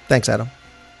pleasure. Thanks, Adam.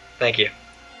 Thank you.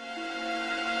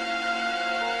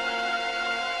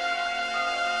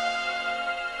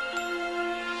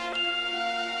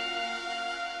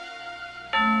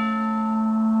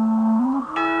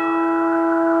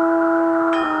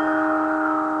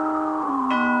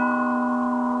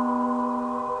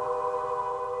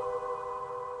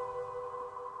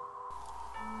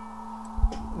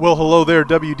 Well, hello there,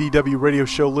 WDW radio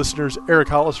show listeners. Eric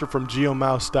Hollister from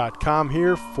geomouse.com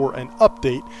here for an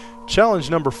update.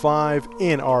 Challenge number 5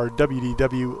 in our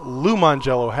WDW Lou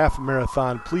Mangello Half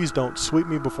Marathon Please Don't Sweep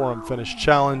Me Before I'm Finished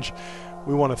challenge.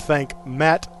 We want to thank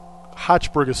Matt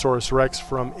Hochbergosaurus Rex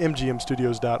from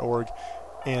mgmstudios.org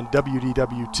and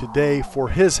WDW Today for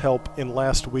his help in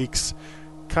last week's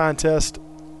contest.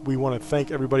 We want to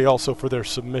thank everybody also for their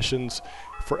submissions.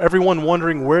 For everyone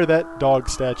wondering where that dog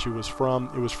statue was from,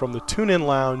 it was from the Tune-In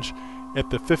Lounge at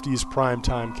the 50s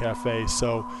Primetime Cafe.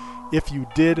 So if you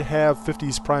did have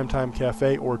 50s Primetime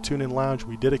Cafe or Tune-In Lounge,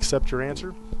 we did accept your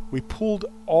answer. We pulled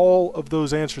all of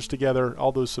those answers together,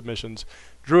 all those submissions,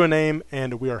 drew a name,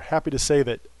 and we are happy to say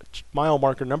that mile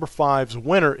marker number 5's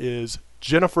winner is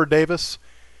Jennifer Davis.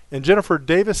 And Jennifer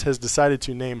Davis has decided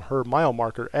to name her mile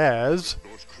marker as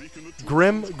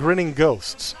Grim Grinning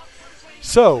Ghosts.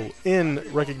 So, in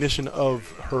recognition of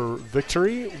her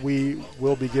victory, we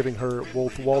will be giving her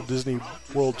both Walt Disney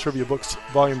World Trivia Books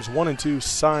Volumes 1 and 2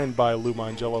 signed by Lou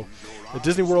Mangello, a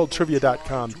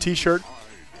DisneyWorldTrivia.com t-shirt,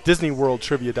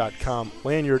 DisneyWorldTrivia.com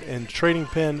lanyard and trading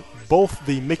pin, both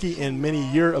the Mickey and Minnie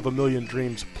Year of a Million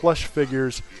Dreams plush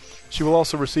figures. She will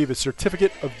also receive a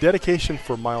certificate of dedication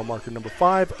for mile marker number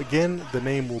 5. Again, the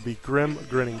name will be Grim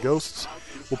Grinning Ghosts.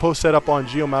 We'll post that up on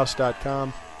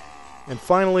geomouse.com. And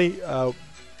finally,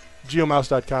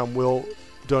 geomouse.com will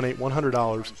donate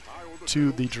 $100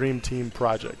 to the Dream Team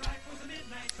Project.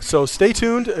 So stay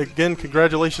tuned. Again,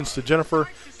 congratulations to Jennifer.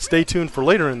 Stay tuned for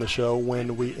later in the show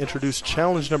when we introduce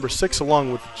challenge number 6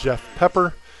 along with Jeff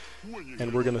Pepper.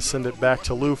 And we're going to send it back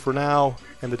to Lou for now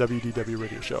and the WDW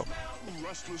Radio Show.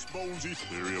 Restless bones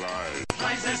etherealized.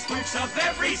 Flies and spooks of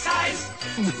every size.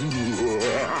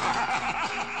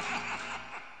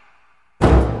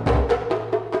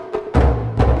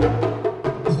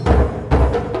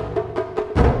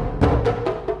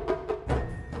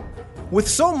 With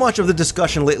so much of the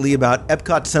discussion lately about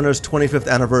Epcot Center's 25th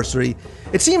anniversary,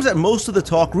 it seems that most of the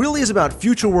talk really is about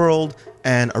Future World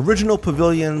and original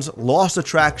pavilions, lost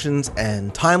attractions,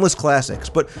 and timeless classics.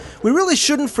 But we really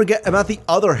shouldn't forget about the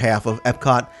other half of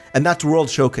Epcot, and that's World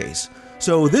Showcase.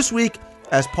 So this week,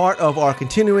 as part of our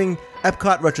continuing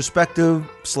Epcot retrospective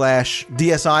 /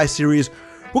 DSI series,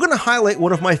 we're going to highlight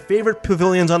one of my favorite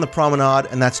pavilions on the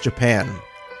promenade, and that's Japan.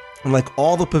 And like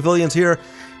all the pavilions here,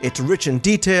 it's rich in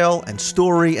detail and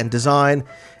story and design,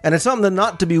 and it's something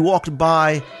not to be walked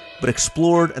by, but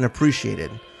explored and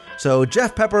appreciated. So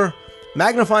Jeff Pepper,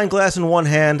 magnifying glass in one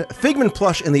hand, Figment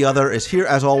plush in the other, is here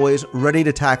as always, ready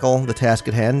to tackle the task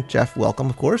at hand. Jeff,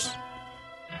 welcome, of course.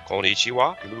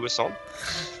 Konnichiwa, Louis-san.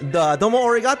 Domo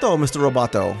arigato, Mr.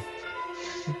 Roboto.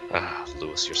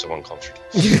 Louis, you're so uncultured.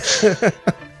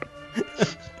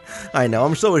 I know,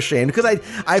 I'm so ashamed, because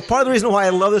I part of the reason why I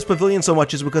love this pavilion so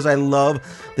much is because I love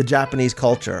the Japanese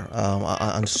culture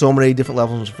on so many different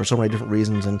levels for so many different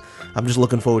reasons, and I'm just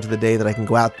looking forward to the day that I can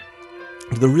go out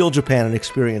to the real Japan and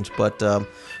experience. But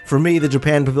for me, the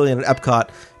Japan Pavilion at Epcot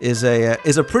is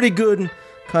a pretty good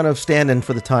kind of stand-in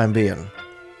for the time being.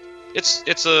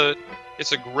 It's a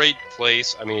great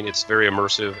place. I mean, it's very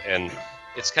immersive, and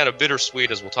it's kind of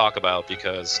bittersweet, as we'll talk about,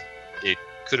 because it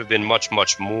could have been much,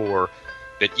 much more.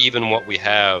 But even what we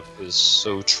have is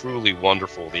so truly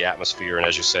wonderful, the atmosphere, and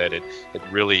as you said, it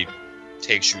really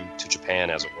takes you to Japan,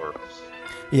 as it were.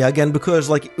 Yeah, again, because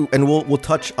and we'll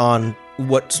touch on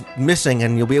what's missing,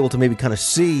 and you'll be able to maybe kind of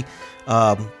see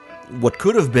what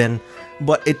could have been.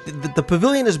 But the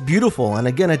pavilion is beautiful, and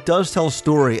again, it does tell a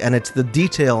story, and it's the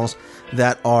details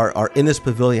that are in this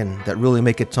pavilion that really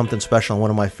make it something special and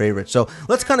one of my favorites. So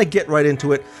let's kind of get right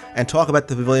into it and talk about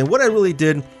the pavilion. What I really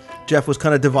did, Jeff, was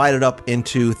kind of divided up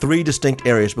into 3 distinct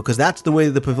areas, because that's the way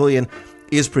the pavilion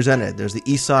is presented. There's the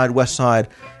east side, west side,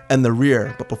 and the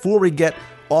rear. But before we get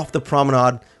off the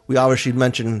promenade, we obviously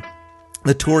mentioned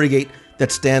the torii gate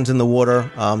that stands in the water.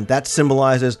 That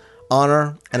symbolizes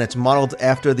honor, and it's modeled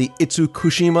after the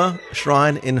Itsukushima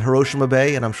Shrine in Hiroshima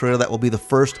Bay, and I'm sure that will be the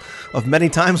first of many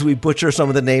times we butcher some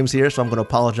of the names here, so I'm going to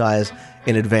apologize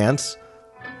in advance.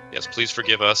 Yes, please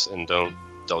forgive us, and don't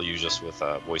deluge us with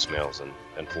voicemails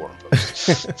and forum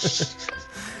posts.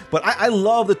 But I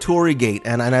love the torii gate,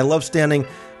 and I love standing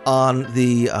on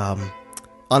the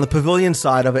pavilion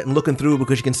side of it and looking through,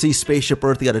 because you can see Spaceship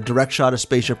Earth. You got a direct shot of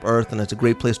Spaceship Earth, and it's a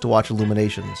great place to watch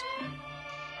illuminations.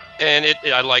 And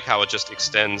I like how it just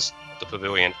extends the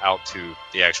pavilion out to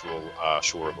the actual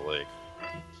shore of the lake.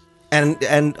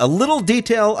 And a little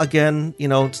detail, again,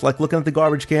 it's like looking at the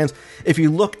garbage cans. If you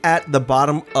look at the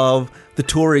bottom of the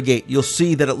torii gate, you'll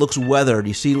see that it looks weathered.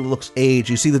 You see it looks aged.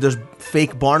 You see that there's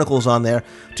fake barnacles on there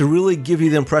to really give you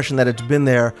the impression that it's been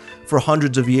there for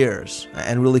hundreds of years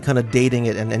and really kind of dating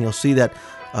it. And you'll see that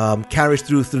carries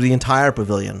through the entire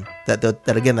pavilion.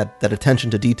 That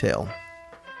attention to detail.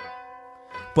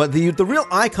 But the real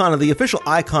icon, the official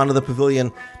icon of the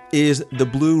pavilion, is the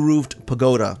blue-roofed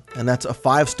pagoda, and that's a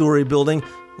 5-story building.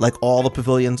 Like all the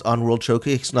pavilions on World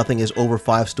Showcase, nothing is over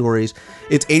 5 stories.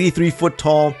 It's 83 foot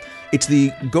tall. It's the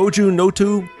Goju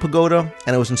Notu Pagoda,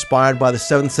 and it was inspired by the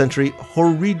 7th century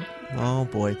Horyuji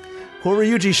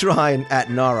Shrine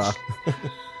at Nara.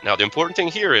 Now, the important thing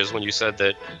here is when you said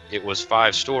that it was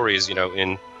 5 stories,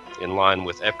 in line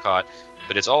with Epcot,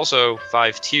 but it's also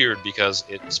 5-tiered because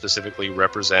it specifically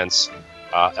represents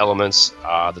elements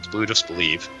that the Buddhists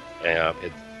believe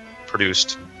it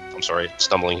produced. I'm sorry,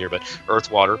 stumbling here, but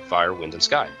earth, water, fire, wind, and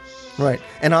sky. Right.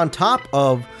 And on top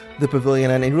of the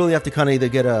pavilion, and you really have to kind of either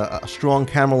get a strong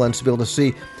camera lens to be able to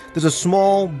see, there's a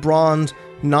small bronze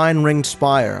 9-ringed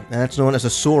spire, and that's known as a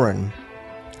soren.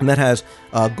 And that has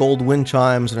gold wind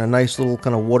chimes and a nice little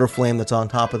kind of water flame that's on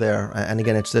top of there. And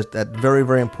again, it's that very,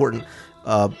 very important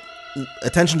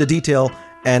attention to detail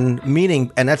and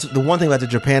meaning. And that's the one thing about the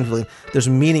Japan pavilion. There's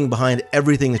meaning behind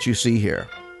everything that you see here.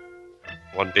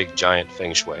 One big giant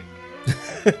feng shui.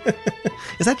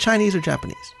 Is that Chinese or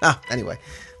Japanese? Anyway.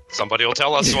 Somebody will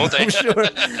tell us, won't they? I'm sure.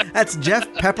 That's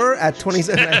Jeff Pepper at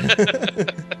 27.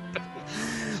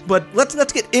 But let's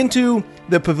get into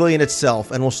the pavilion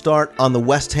itself, and we'll start on the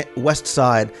west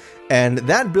side. And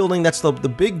that building, that's the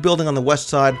big building on the west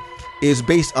side, is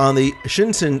based on the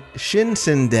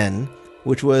Shinsen-den,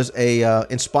 which was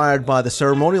inspired by the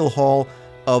ceremonial hall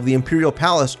of the Imperial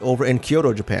Palace over in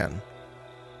Kyoto, Japan.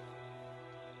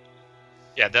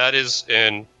 Yeah, that is,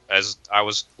 and as I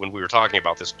was, when we were talking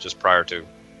about this just prior to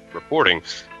reporting,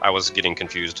 I was getting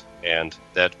confused, and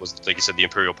that was, like you said, the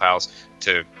Imperial Palace.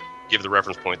 To give the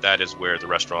reference point, that is where the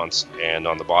restaurants and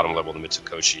on the bottom level, the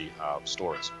Mitsukoshi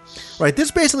store is. Right,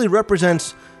 this basically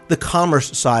represents the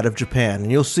commerce side of Japan,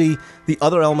 and you'll see the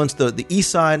other elements, the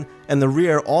east side and the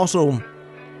rear also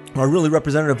are really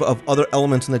representative of other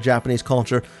elements in the Japanese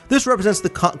culture. This represents the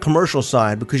commercial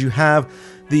side because you have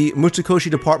the Mitsukoshi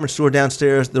department store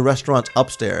downstairs, the restaurants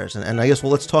upstairs. And I guess,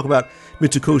 let's talk about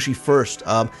Mitsukoshi first.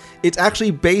 It's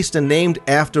actually based and named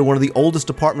after one of the oldest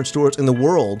department stores in the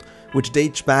world, which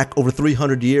dates back over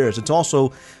 300 years. It's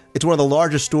one of the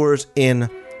largest stores in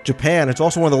Japan. It's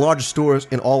also one of the largest stores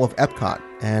in all of Epcot.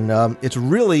 And it's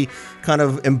really kind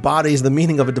of embodies the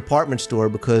meaning of a department store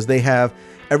because they have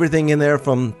everything in there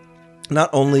from not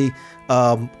only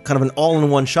kind of an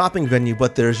all-in-one shopping venue,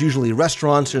 but there's usually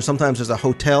restaurants, or sometimes there's a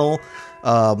hotel.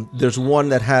 There's one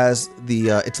that has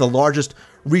it's the largest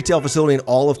retail facility in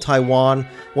all of Taiwan.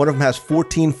 One of them has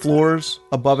 14 floors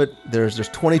above it. There's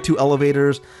 22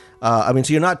 elevators. So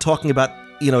you're not talking about,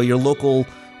 your local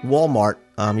Walmart.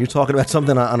 You're talking about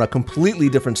something on a completely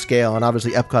different scale, and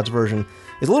obviously Epcot's version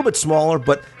is a little bit smaller,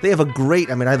 but they have a great,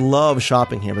 I love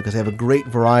shopping here because they have a great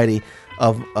variety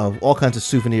of all kinds of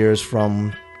souvenirs,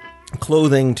 from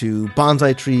clothing to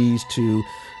bonsai trees to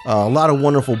a lot of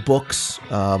wonderful books.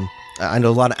 I know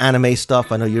a lot of anime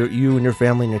stuff. I know you and your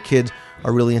family and your kids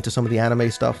are really into some of the anime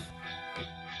stuff.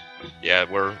 Yeah,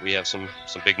 we have some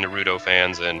big Naruto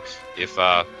fans, and if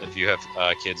you have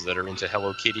kids that are into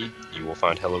Hello Kitty, you will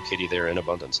find Hello Kitty there in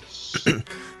abundance.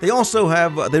 They also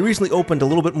have they recently opened a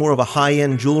little bit more of a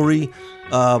high-end jewelry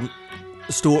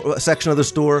section of the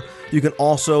store. You can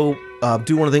also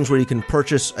do one of the things where you can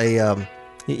purchase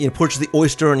purchase the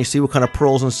oyster and you see what kind of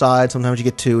pearls inside. Sometimes you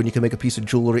get 2 and you can make a piece of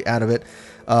jewelry out of it.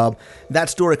 That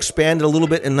store expanded a little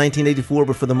bit in 1984,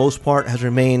 but for the most part has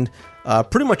remained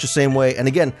pretty much the same way. And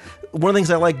again, one of the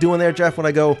things I like doing there, Jeff, when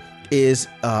I go, is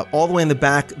all the way in the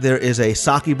back there is a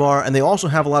sake bar, and they also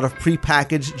have a lot of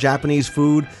prepackaged Japanese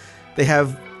food. They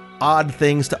have odd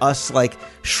things to us like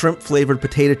shrimp-flavored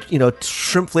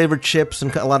shrimp-flavored chips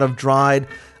and a lot of dried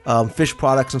fish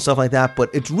products and stuff like that.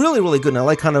 But it's really, really good, and I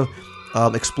like kind of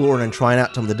exploring and trying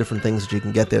out some of the different things that you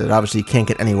can get there that obviously you can't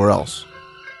get anywhere else.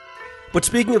 But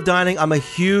speaking of dining, I'm a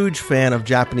huge fan of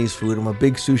Japanese food. I'm a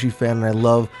big sushi fan, and I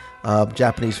love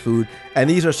Japanese food. And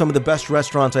these are some of the best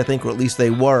restaurants, I think, or at least they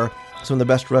were some of the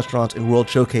best restaurants in World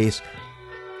Showcase.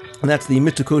 And that's the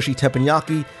Mitsukoshi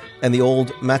Teppanyaki and the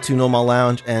old Matsunoma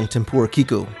Lounge and Tempura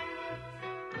Kiku.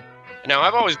 Now,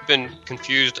 I've always been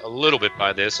confused a little bit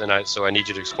by this, and so I need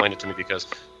you to explain it to me, because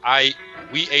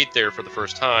we ate there for the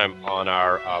first time on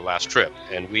our last trip,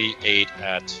 and we ate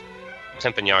at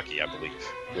Teppanyaki, I believe,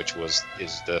 which is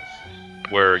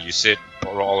where you sit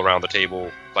all around the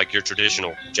table, like your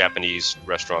traditional Japanese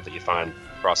restaurant that you find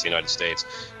across the United States,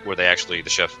 where the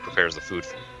chef prepares the food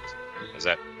for you. Is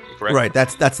that correct? Right,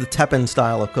 that's the Teppen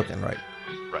style of cooking, right?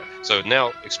 Right. So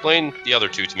now explain the other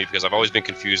two to me, because I've always been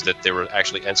confused that they were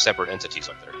actually separate entities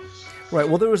up there. Right.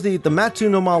 Well, there was the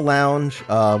Matsunoma Lounge,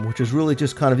 which is really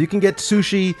just kind of, you can get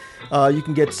sushi, you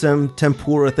can get some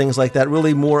tempura, things like that.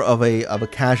 Really more of a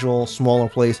casual, smaller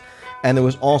place. And there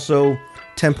was also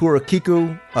Tempura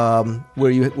Kiku,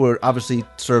 where you were obviously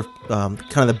served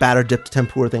kind of the batter dipped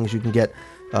tempura things. You can get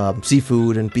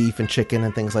seafood and beef and chicken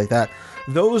and things like that.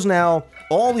 Those now,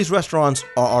 all these restaurants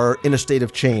are in a state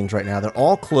of change right now. They're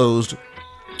all closed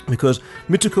because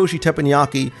Mitsukoshi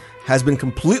Teppanyaki has been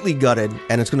completely gutted,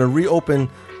 and it's going to reopen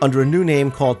under a new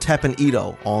name called Teppen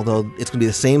Ito, although it's going to be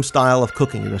the same style of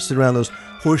cooking. You're going to sit around those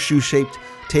horseshoe-shaped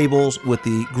tables with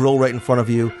the grill right in front of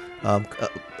you.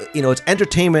 It's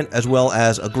entertainment as well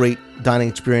as a great dining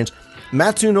experience.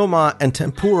 Matsunoma and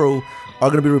Tempuru are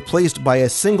going to be replaced by a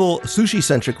single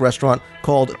sushi-centric restaurant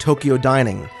called Tokyo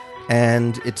Dining,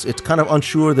 and it's kind of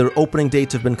unsure. Their opening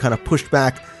dates have been kind of pushed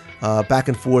back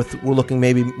and forth. We're looking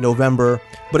maybe November,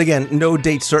 but again, no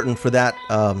date certain for that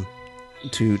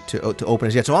to open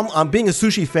as yet. So I'm being a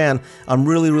sushi fan. I'm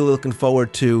really, really looking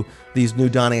forward to these new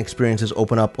dining experiences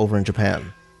open up over in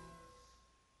Japan.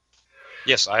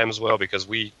 Yes, I am as well, because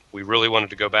we really wanted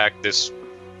to go back this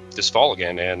fall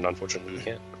again, and unfortunately we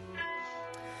can't.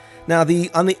 Now,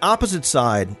 on the opposite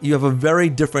side, you have a very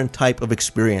different type of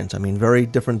experience. I mean, very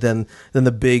different than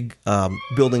the big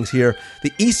buildings here.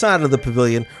 The east side of the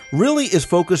pavilion really is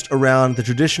focused around the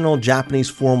traditional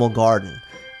Japanese formal garden.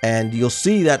 And you'll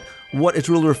see that what it's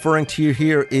really referring to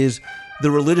here is the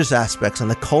religious aspects and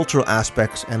the cultural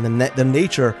aspects and the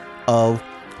nature of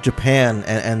Japan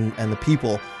and the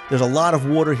people. There's a lot of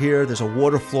water here. There's a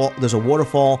waterfall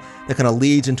that kind of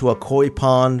leads into a koi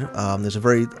pond. There's a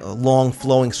very long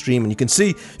flowing stream, and you can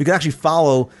actually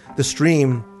follow the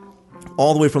stream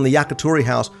all the way from the Yakitori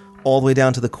house all the way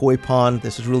down to the koi pond.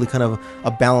 This is really kind of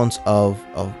a balance of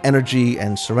energy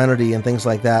and serenity and things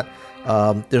like that.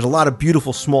 There's a lot of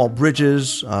beautiful small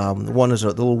bridges. One is a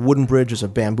little wooden bridge. There's a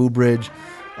bamboo bridge.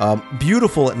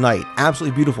 Beautiful at night.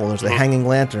 Absolutely beautiful. There's the hanging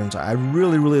lanterns. I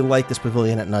really, really like this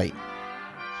pavilion at night.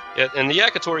 Yeah, and the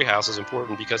Yakitori house is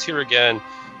important because here again,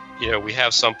 we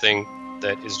have something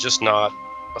that is just not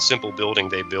a simple building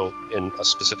they built in a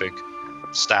specific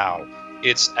style.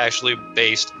 It's actually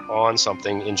based on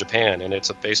something in Japan, and it's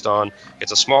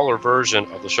a smaller version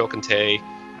of the Shokentei,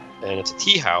 and it's a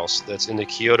tea house that's in the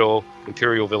Kyoto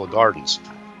Imperial Villa Gardens.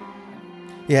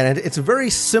 Yeah, and it's a very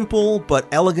simple but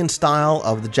elegant style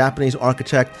of the Japanese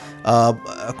architect.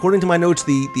 According to my notes,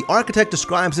 the architect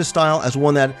describes this style as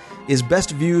one that is best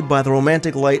viewed by the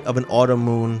romantic light of an autumn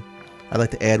moon. I'd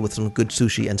like to add with some good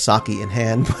sushi and sake in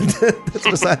hand, but that's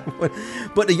beside the point.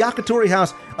 But the Yakitori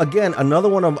house, again, another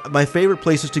one of my favorite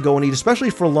places to go and eat,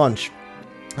 especially for lunch.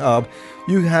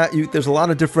 There's a lot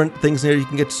of different things there. You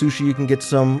can get sushi, you can get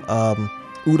some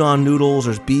udon noodles,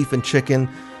 there's beef and chicken.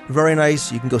 Very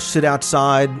nice. You can go sit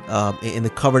outside in the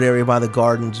covered area by the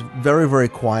gardens. Very, very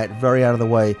quiet, very out of the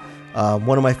way.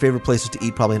 One of my favorite places to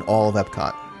eat probably in all of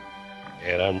Epcot.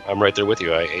 And I'm right there with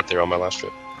you. I ate there on my last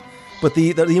trip. But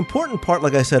the important part,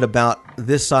 like I said, about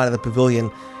this side of the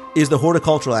pavilion is the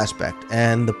horticultural aspect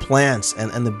and the plants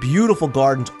and the beautiful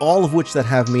gardens, all of which that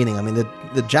have meaning. I mean,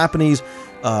 the Japanese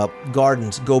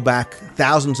gardens go back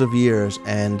thousands of years,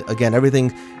 and again,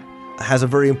 everything has a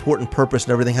very important purpose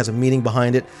and everything has a meaning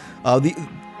behind it.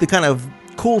 The kind of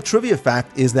cool trivia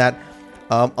fact is that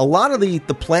a lot of the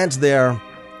plants there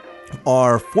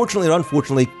are, fortunately or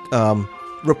unfortunately,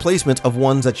 replacements of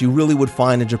ones that you really would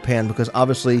find in Japan, because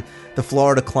obviously the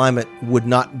Florida climate would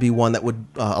not be one that would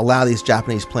allow these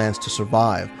Japanese plants to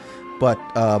survive. But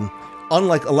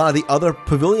unlike a lot of the other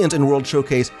pavilions in World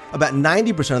Showcase, about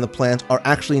 90% of the plants are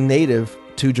actually native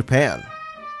to Japan.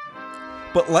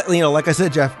 But like I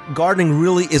said, Jeff, gardening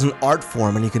really is an art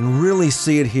form, and you can really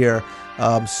see it here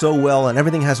so well. And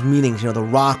everything has meanings. The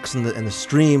rocks and the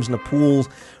streams and the pools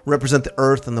represent the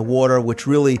earth and the water, which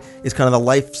really is kind of the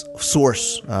life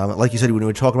source. Like you said, when we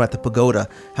were talking about the pagoda,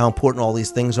 how important all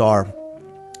these things are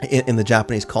in the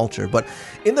Japanese culture. But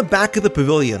in the back of the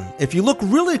pavilion, if you look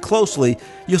really closely,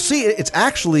 you'll see it's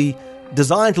actually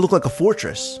designed to look like a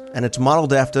fortress, and it's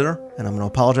modeled after. And I'm going to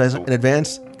apologize in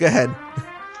advance. Go ahead.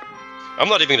 I'm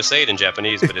not even going to say it in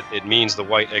Japanese, but it means the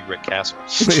White Egret Castle.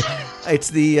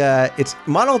 It's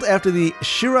modeled after the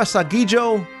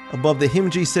Shirasagijo above the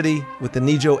Himji city with the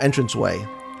Nijo entranceway.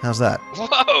 How's that?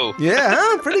 Whoa!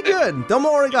 Yeah, pretty good. Domo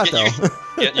arigato.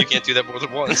 You can't do that more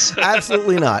than once.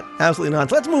 Absolutely not. Absolutely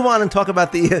not. So let's move on and talk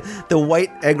about the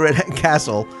White Egret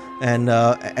Castle and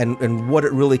what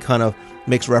it really kind of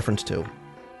makes reference to.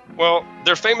 Well,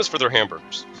 they're famous for their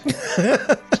hamburgers.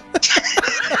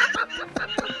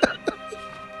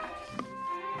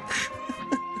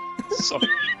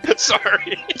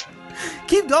 Sorry.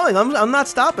 keep going. I'm not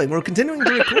stopping. We're continuing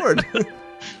to record.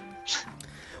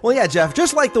 Well, yeah, Jeff,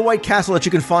 just like the White Castle that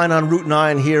you can find on Route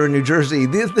 9 here in New Jersey,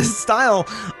 the style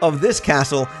of this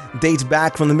castle dates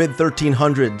back from the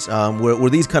mid-1300s, where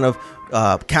these kind of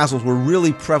castles were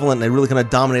really prevalent. And they really kind of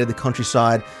dominated the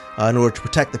countryside in order to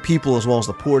protect the people as well as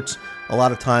the ports. A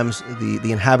lot of times,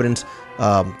 the inhabitants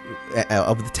of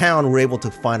the town were able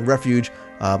to find refuge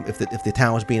if the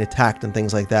town was being attacked and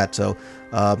things like that. So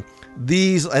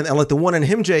these, and like the one in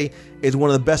Himjay, is one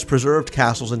of the best preserved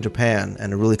castles in Japan,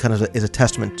 and it really kind of is a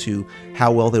testament to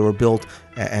how well they were built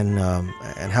and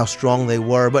how strong they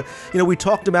were. But we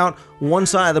talked about one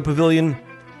side of the pavilion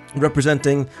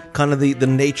representing kind of the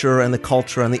nature and the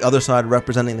culture, and the other side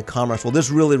representing the commerce. Well, this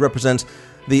really represents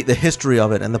the history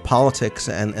of it and the politics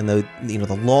and the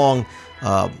the long,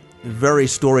 very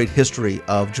storied history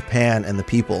of Japan and the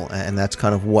people, and that's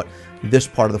kind of what this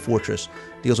part of the fortress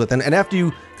deals with. And after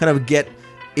you kind of get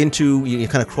into, you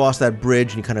kind of cross that bridge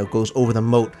and you kind of goes over the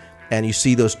moat, and you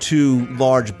see those two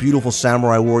large, beautiful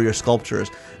samurai warrior sculptures.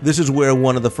 This is where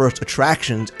one of the first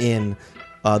attractions in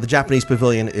the Japanese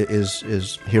pavilion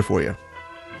is here for you.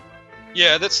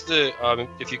 Yeah, that's the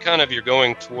if you're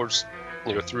going towards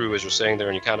through, as you're saying there,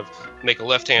 and you kind of make a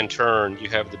left-hand turn, you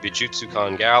have the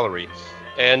Bijutsukan Gallery.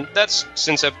 And that's,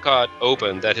 since Epcot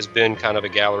opened, that has been kind of a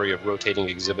gallery of rotating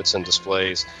exhibits and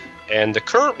displays. And the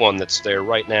current one that's there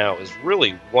right now is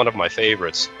really one of my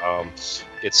favorites. I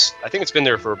think it's been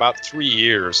there for about 3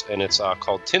 years, and it's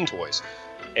called Tin Toys.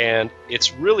 And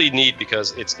it's really neat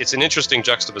because it's an interesting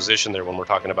juxtaposition there when we're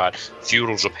talking about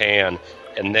feudal Japan.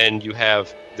 And then you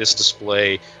have this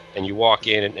display, and you walk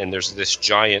in, and there's this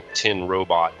giant tin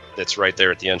robot that's right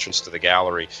there at the entrance to the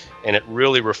gallery. And it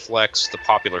really reflects the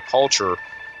popular culture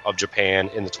of Japan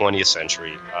in the 20th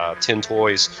century. Tin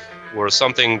toys were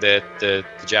something that the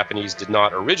Japanese did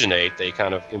not originate. They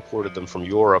kind of imported them from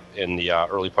Europe in the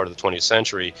early part of the 20th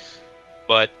century,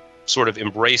 but sort of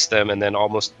embraced them and then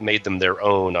almost made them their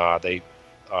own.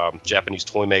 Japanese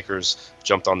toy makers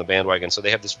jumped on the bandwagon. So they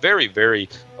have this very, very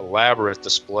elaborate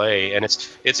display, and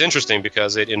it's interesting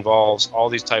because it involves all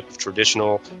these type of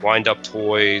traditional wind-up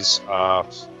toys.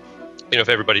 If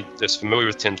everybody that's familiar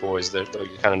with tin toys, you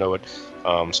kind of know it.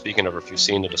 Speaking of, if you've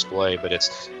seen the display, but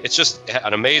it's just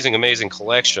an amazing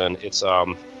collection. It's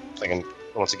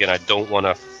once again, I don't want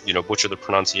to butcher the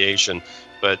pronunciation,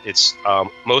 but it's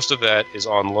most of that is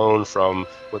on loan from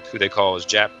who they call is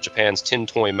Japan's tin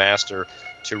toy master,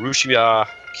 Terushiya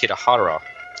Kitahara,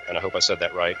 and I hope I said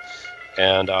that right.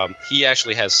 And he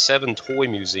actually has 7 toy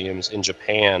museums in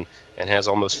Japan and has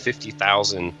almost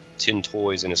 50,000 tin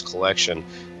toys in his collection.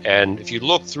 And if you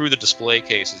look through the display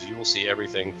cases, you will see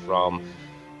everything from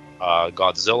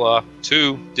Godzilla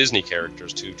to Disney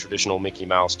characters to traditional Mickey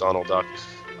Mouse, Donald Duck,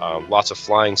 lots of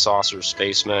flying saucers,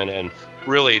 spacemen, and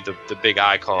really the big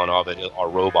icon of it are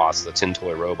robots, the tin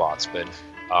toy robots. But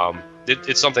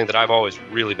it's something that I've always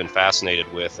really been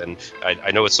fascinated with, and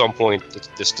I know at some point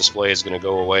this display is going to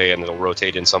go away and it'll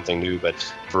rotate in something new, but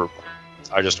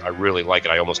I really like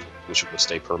it. I almost wish it would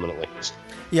stay permanently.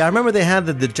 Yeah, I remember they had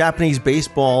the Japanese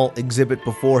baseball exhibit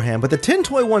beforehand, but the tin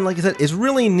toy one, like I said, is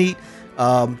really neat,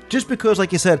 just because,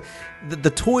 like you said, the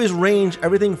toys range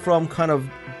everything from kind of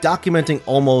documenting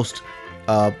almost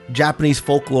Japanese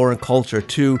folklore and culture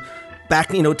to back,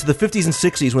 to the 50s and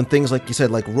 60s when things, like you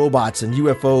said, like robots and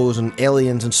UFOs and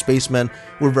aliens and spacemen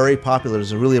were very popular.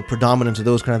 There's really a predominance of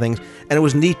those kind of things. And it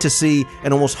was neat to see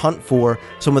and almost hunt for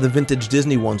some of the vintage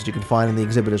Disney ones that you can find in the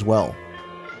exhibit as well.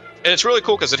 And it's really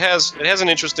cool because it has an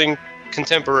interesting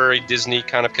contemporary Disney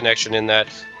kind of connection in that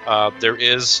there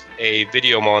is a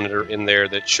video monitor in there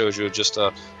that shows you just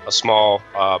a small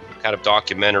kind of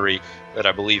documentary that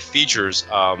I believe features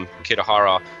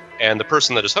Kitahara. And the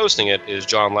person that is hosting it is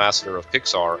John Lasseter of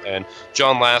Pixar. And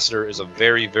John Lasseter is a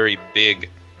very, very big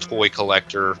toy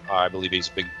collector. I believe he's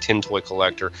a big tin toy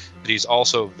collector. But he's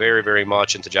also very, very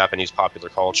much into Japanese popular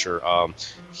culture.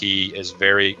 He is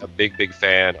a big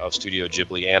fan of Studio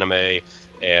Ghibli anime.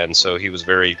 And so he was a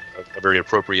very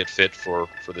appropriate fit for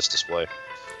this display.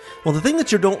 Well, the thing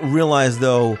that you don't realize,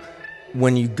 though,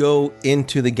 when you go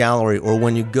into the gallery or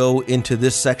when you go into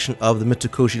this section of the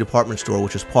Mitsukoshi department store,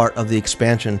 which is part of the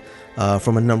expansion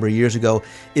from a number of years ago,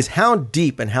 is how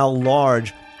deep and how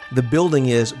large the building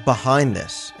is behind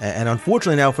this. And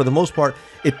unfortunately now, for the most part,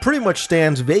 it pretty much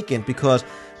stands vacant because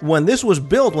when this was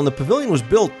built, when the pavilion was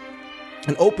built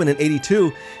and opened in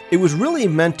 '82, it was really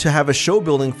meant to have a show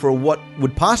building for what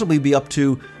would possibly be up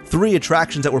to 3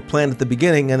 attractions that were planned at the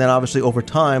beginning, and then obviously over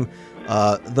time,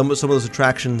 some of those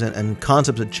attractions and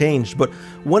concepts had changed. But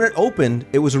when it opened,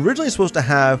 it was originally supposed to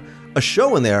have a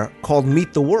show in there called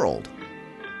Meet the World.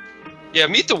 Yeah,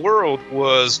 Meet the World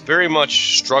was very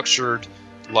much structured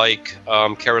like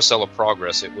Carousel of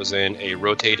Progress. It was in a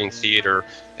rotating theater,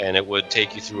 and it would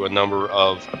take you through a number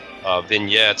of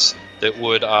vignettes that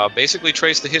would basically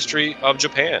trace the history of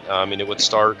Japan. I mean, it would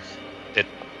start at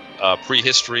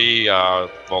prehistory,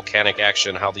 volcanic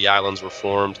action, how the islands were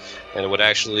formed, and it would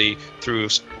actually, through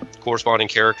corresponding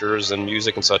characters and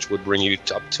music and such, would bring you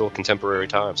up till contemporary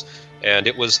times. And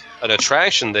it was an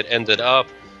attraction that ended up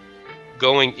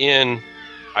going in,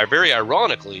 very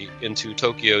ironically, into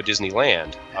Tokyo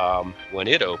Disneyland when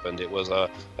it opened. It was a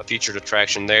featured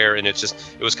attraction there, and it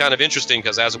was kind of interesting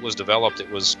because as it was developed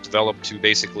to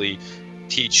basically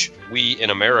teach we in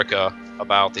America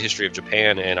about the history of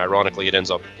Japan, and ironically it ends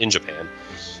up in Japan.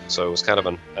 So it was kind of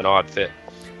an odd fit.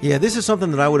 Yeah, this is something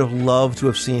that I would have loved to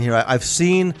have seen here. I've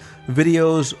seen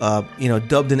videos,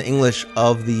 dubbed in English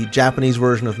of the Japanese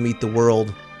version of Meet the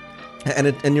World.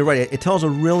 And you're right, it tells a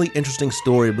really interesting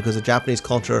story because the Japanese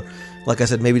culture, like I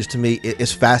said, maybe just to me,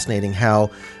 is fascinating.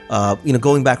 How,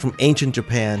 going back from ancient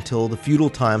Japan till the feudal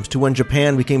times to when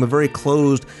Japan became a very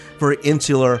closed, very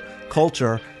insular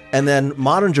culture. And then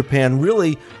modern Japan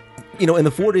really, in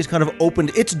the 40s kind of opened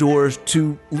its doors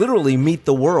to literally meet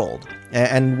the world.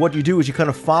 And what you do is you kind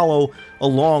of follow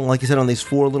along, like you said, on these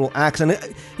four little acts. And,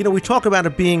 we talk about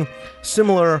it being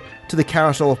similar to the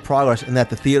Carousel of Progress in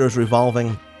that the theater is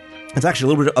revolving. It's actually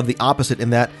a little bit of the opposite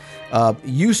in that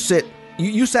you sat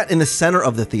in the center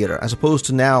of the theater, as opposed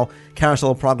to now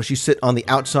Carousel of Progress, you sit on the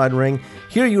outside ring.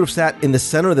 Here you would have sat in the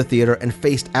center of the theater and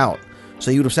faced out. So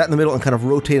you would have sat in the middle and kind of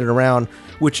rotated around,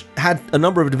 which had a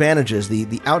number of advantages.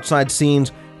 The outside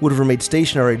scenes would have remained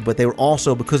stationary, but they were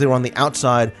also, because they were on the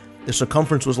outside, the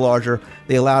circumference was larger.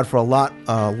 They allowed for a lot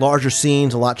larger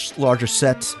scenes, a lot larger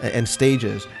sets and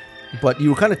stages. But you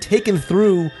were kind of taken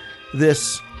through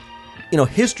this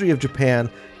history of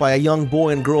Japan by a young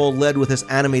boy and girl led with this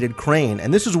animated crane.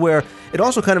 And this is where it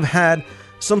also kind of had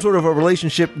some sort of a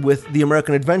relationship with the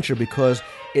American Adventure, because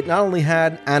it not only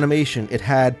had animation, it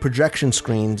had projection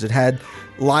screens, it had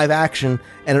live action,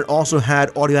 and it also had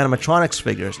audio animatronics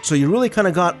figures. So you really kind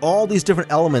of got all these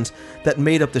different elements that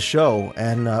made up the show.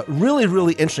 And really,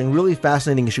 really interesting, really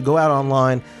fascinating. You should go out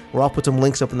online, or I'll put some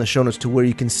links up in the show notes to where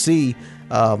you can see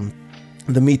the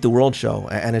Meet the World show.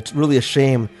 And it's really a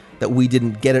shame that we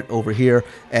didn't get it over here,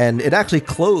 and it actually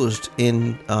closed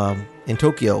in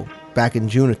Tokyo back in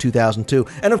June of 2002.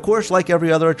 And of course, like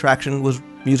every other attraction,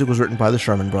 music was written by the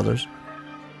Sherman Brothers.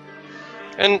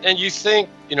 And you think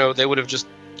they would have just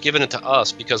given it to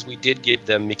us because we did give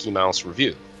them Mickey Mouse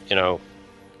review.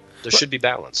 There should be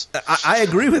balance. I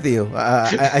agree with you.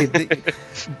 I've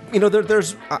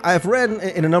read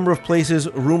in a number of places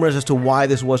rumors as to why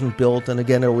this wasn't built, and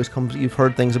again, it always comes. You've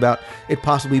heard things about it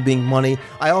possibly being money.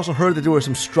 I also heard that there were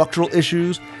some structural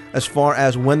issues as far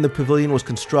as when the pavilion was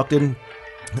constructed.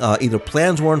 Either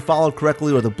plans weren't followed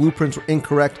correctly or the blueprints were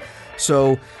incorrect,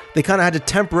 so they kind of had to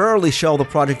temporarily shelve the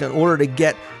project in order to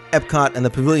get Epcot and the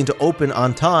pavilion to open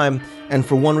on time. And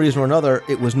for one reason or another,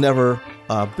 it was never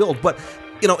built. But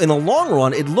in the long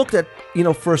run, it looked at,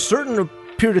 for a certain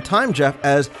period of time, Jeff,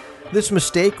 as this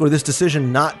mistake or this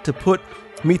decision not to put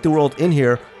Meet the World in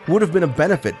here would have been a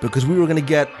benefit, because we were going to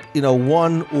get,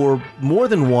 one or more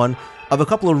than one of a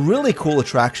couple of really cool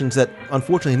attractions that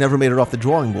unfortunately never made it off the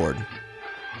drawing board.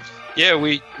 Yeah,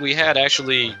 we had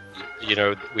actually,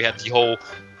 we had the whole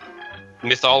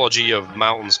mythology of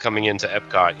mountains coming into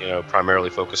Epcot, primarily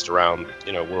focused around,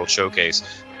 World Showcase.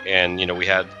 And, we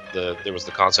had there was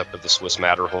the concept of the Swiss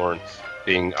Matterhorn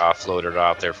being floated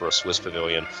out there for a Swiss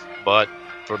pavilion. But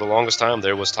for the longest time,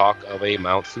 there was talk of a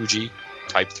Mount Fuji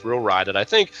type thrill ride that I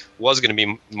think was going to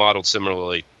be modeled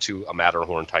similarly to a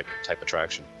Matterhorn type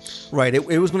attraction. Right.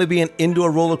 It was going to be an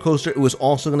indoor roller coaster. It was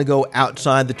also going to go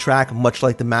outside the track, much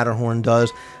like the Matterhorn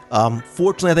does.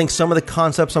 Fortunately, I think some of the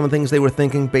concepts, some of the things they were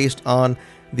thinking based on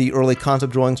the early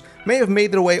concept drawings may have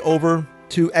made their way over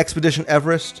to Expedition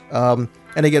Everest.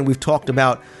 And again, we've talked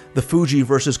about the Fuji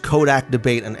versus Kodak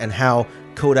debate and how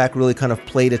Kodak really kind of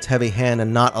played its heavy hand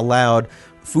and not allowed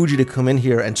Fuji to come in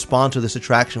here and sponsor this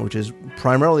attraction, which is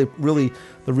primarily really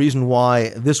the reason why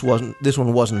this one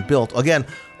wasn't built. Again,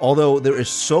 although there is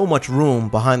so much room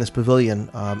behind this pavilion,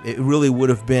 it really would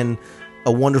have been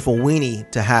a wonderful weenie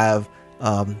to have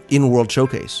in World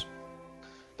Showcase.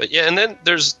 But yeah, and then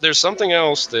there's something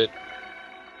else that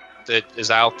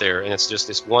is out there, and it's just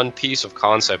this one piece of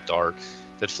concept art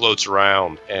that floats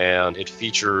around, and it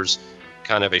features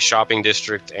kind of a shopping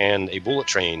district and a bullet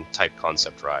train type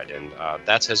concept ride, and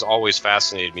that has always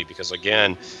fascinated me because,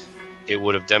 again, it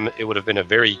would have been a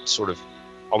very sort of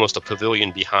almost a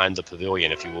pavilion behind the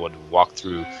pavilion if you would walk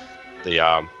through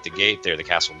the gate there, the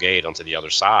castle gate, onto the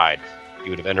other side, you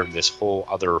would have entered this whole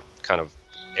other kind of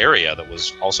area that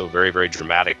was also very, very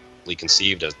dramatically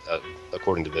conceived as,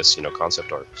 according to this,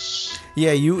 concept art.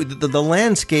 Yeah, the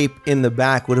landscape in the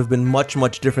back would have been much,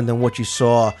 much different than what you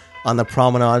saw on the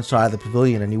promenade side of the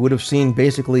pavilion, and you would have seen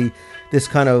basically this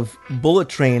kind of bullet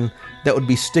train that would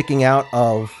be sticking out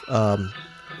of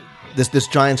this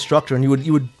giant structure, and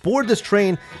you would board this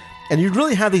train, and you'd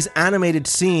really have these animated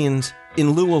scenes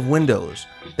in lieu of windows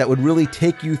that would really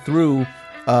take you through,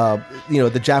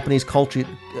 the Japanese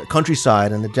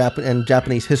countryside and the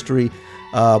Japanese history,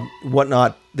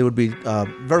 whatnot. There would be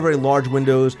very, very large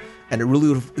windows, and it really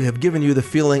would have given you the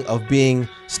feeling of being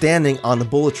standing on the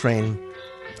bullet train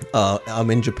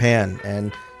in Japan.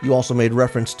 And you also made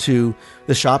reference to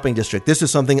the shopping district. This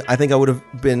is something I think I would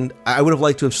have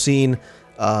liked to have seen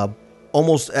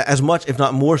almost as much, if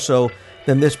not more so,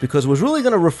 than this, because it was really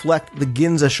going to reflect the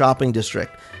Ginza shopping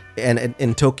district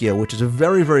in Tokyo, which is a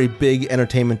very, very big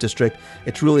entertainment district.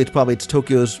 It's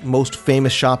Tokyo's most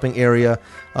famous shopping area,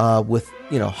 with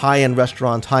high-end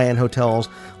restaurants, high-end hotels,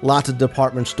 lots of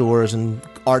department stores and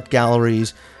art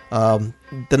galleries. The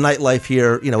nightlife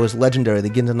here, is legendary, the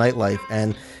Ginza nightlife.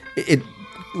 And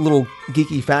little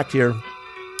geeky fact here,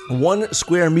 1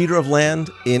 square meter of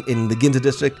land in the Ginza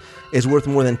district is worth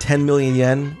more than 10 million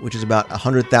yen, which is about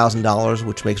 $100,000,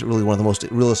 which makes it really one of the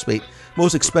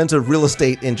most expensive real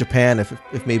estate in Japan,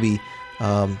 if maybe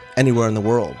anywhere in the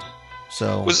world.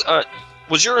 So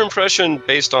was your impression,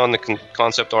 based on the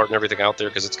concept art and everything out there,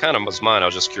 because it's kind of was mine, I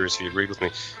was just curious if you agreed with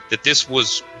me, that this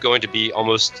was going to be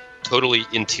almost totally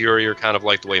interior, kind of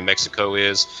like the way Mexico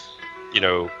is?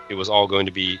 It was all going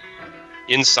to be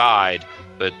inside,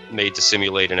 but made to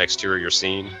simulate an exterior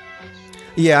scene.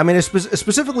 Yeah, I mean, it's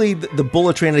specifically the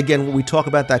bullet train. And again, when we talk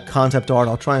about that concept art,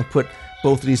 I'll try and put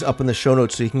both of these up in the show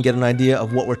notes so you can get an idea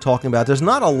of what we're talking about. There's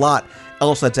not a lot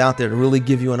else that's out there to really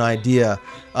give you an idea.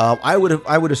 I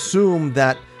would assume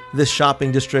that this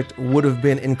shopping district would have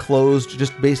been enclosed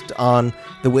just based on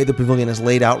the way the pavilion is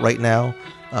laid out right now.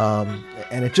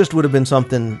 And it just would have been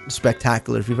something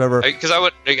spectacular if you've ever... Because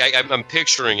I'm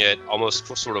picturing it almost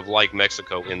sort of like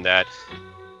Mexico in that,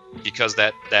 because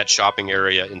that shopping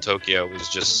area in Tokyo was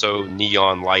just so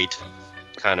neon light,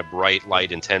 kind of bright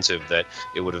light intensive, that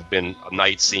it would have been a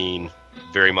night scene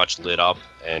very much lit up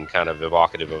and kind of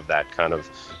evocative of that kind of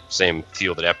same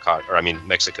feel that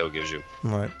Mexico gives you.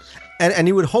 Right. And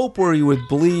you would hope, or you would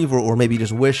believe, or maybe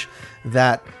just wish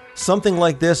that something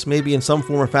like this, maybe in some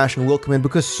form or fashion, will come in,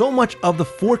 because so much of the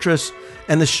fortress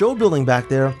and the show building back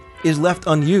there is left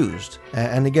unused.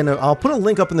 And again, I'll put a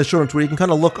link up in the show notes where you can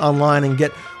kind of look online and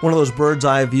get one of those bird's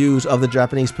eye views of the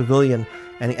Japanese pavilion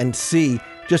and see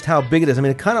just how big it is. I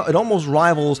mean, it almost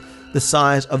rivals the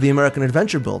size of the American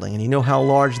Adventure Building, and you know how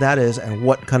large that is and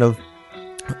what kind of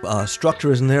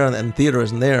structure is in there and theater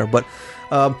is in there. But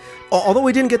although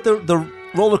we didn't get the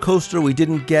roller coaster, we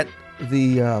didn't get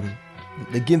the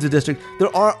Ginza district,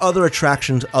 there are other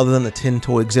attractions other than the tin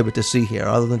toy exhibit to see here,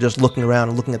 other than just looking around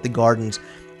and looking at the gardens.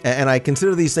 And I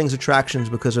consider these things attractions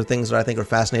because they're things that I think are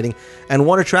fascinating. And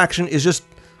one attraction is just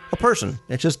a person.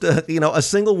 It's just a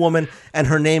single woman, and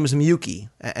her name is Miyuki,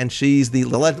 and she's the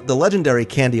legendary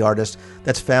candy artist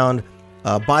that's found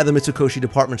by the Mitsukoshi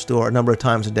department store a number of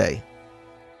times a day.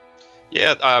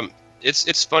 Yeah,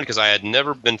 it's fun because I had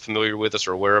never been familiar with this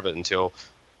or aware of it until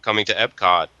coming to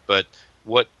Epcot. But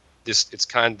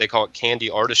they call it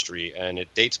candy artistry, and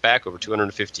it dates back over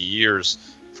 250 years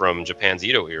from Japan's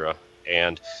Edo era.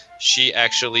 And she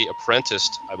actually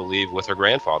apprenticed, I believe, with her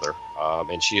grandfather.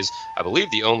 And she is, I believe,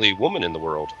 the only woman in the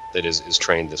world that is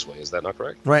trained this way. Is that not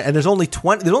correct? Right. And there's only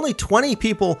 20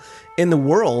 people in the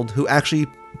world who actually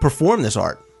perform this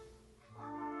art.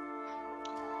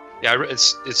 Yeah,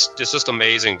 it's just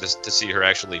amazing to see her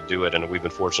actually do it. And we've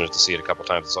been fortunate to see it a couple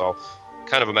times. It's all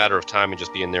kind of a matter of time and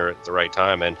just being there at the right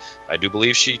time. And I do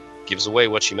believe she gives away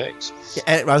what she makes.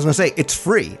 And I was going to say, it's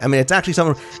free. I mean, it's actually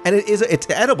something, and it's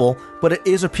edible, but it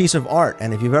is a piece of art.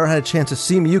 And if you've ever had a chance to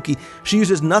see Miyuki, she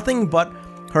uses nothing but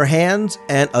her hands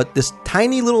and this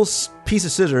tiny little piece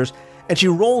of scissors, and she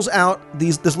rolls out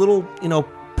this little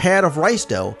pad of rice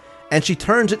dough, and she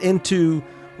turns it into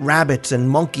rabbits and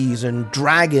monkeys and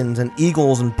dragons and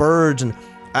eagles and birds, and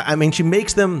I mean, she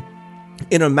makes them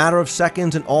in a matter of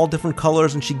seconds in all different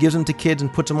colors, and she gives them to kids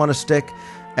and puts them on a stick.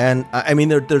 And I mean,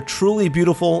 they're truly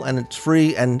beautiful, and it's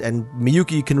free. And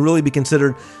Miyuki can really be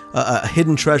considered a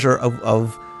hidden treasure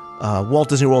of Walt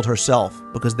Disney World herself,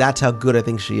 because that's how good I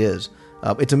think she is.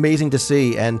 It's amazing to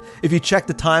see. And if you check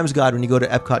the Times Guide when you go to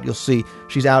Epcot, you'll see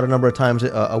she's out a number of times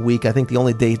a week. I think the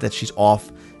only day that she's off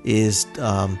is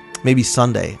maybe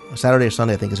Sunday, Saturday or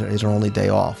Sunday. I think is her only day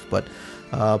off. But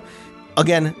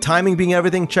again, timing being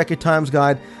everything, check your times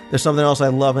guide. There's something else I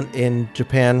love in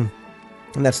Japan,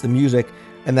 and that's the music,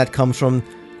 and that comes from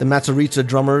the Matsuritsu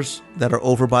drummers that are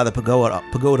over by the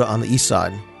pagoda on the east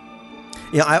side.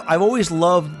 I've always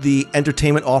loved the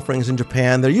entertainment offerings in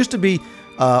Japan. There used to be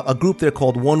a group there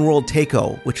called One World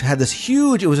Taiko, which had this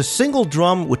huge, it was a single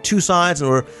drum with two sides,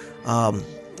 and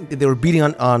they were beating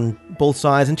on both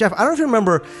sides. And Jeff, I don't know if you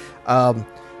remember,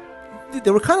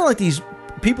 they were kind of like these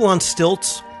people on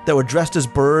stilts that were dressed as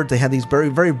birds. They had these very,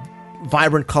 very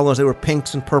vibrant colors. They were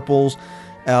pinks and purples.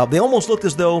 They almost looked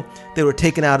as though they were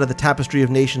taken out of the Tapestry of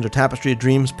Nations or Tapestry of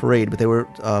Dreams parade, but they were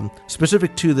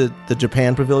specific to the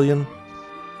Japan Pavilion.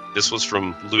 This was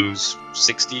from Lou's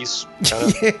 60s kind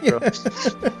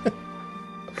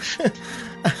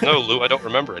of? No, Lou, I don't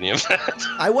remember any of that.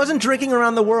 I wasn't drinking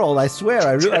around the world, I swear.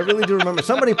 I really do remember.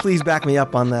 Somebody please back me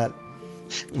up on that.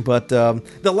 But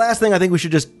the last thing I think we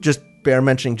should just bear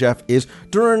mentioning, Jeff, is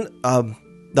during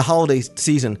the holiday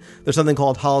season, there's something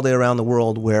called Holiday Around the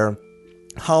World, where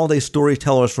holiday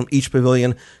storytellers from each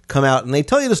pavilion come out and they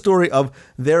tell you the story of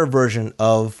their version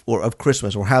of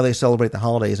Christmas or how they celebrate the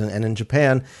holidays. And in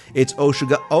Japan, it's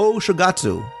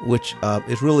Oshogatsu, which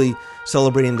is really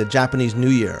celebrating the Japanese New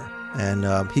Year.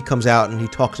 And he comes out and he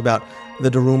talks about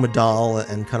the Daruma doll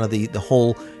and kind of the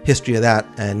whole history of that.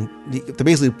 And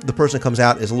basically, the person that comes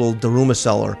out is a little Daruma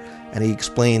seller, and he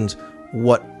explains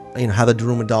what, how the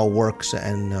Daruma doll works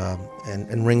and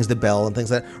rings the bell and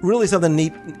things like that. Really something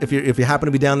neat. If you happen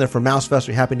to be down there for Mouse Fest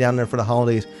or you happen to be down there for the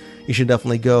holidays, you should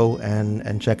definitely go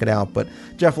and check it out. But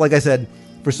Jeff, like I said,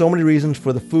 for so many reasons,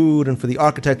 for the food and for the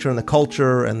architecture and the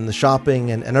culture and the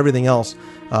shopping and everything else,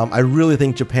 I really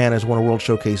think Japan is one of World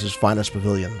Showcase's finest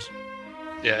pavilions.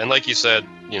 Yeah, and like you said,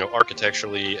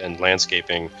 architecturally and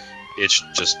landscaping, it's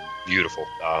just beautiful.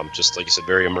 Just like you said,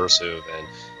 very immersive, and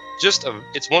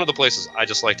it's one of the places I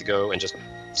just like to go and just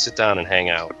sit down and hang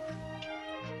out.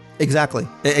 Exactly.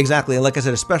 And like I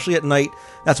said, especially at night,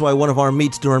 that's why one of our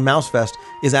meets during Mouse Fest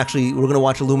is actually, we're going to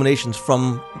watch illuminations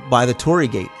from by the Torii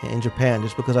Gate in Japan,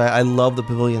 just because I love the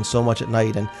pavilion so much at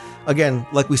night. And again,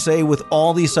 like we say with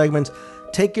all these segments,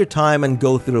 take your time and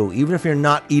go through. Even if you're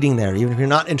not eating there, even if you're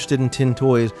not interested in tin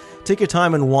toys, take your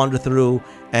time and wander through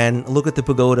and look at the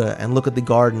pagoda and look at the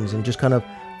gardens and just kind of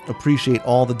appreciate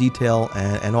all the detail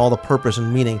and all the purpose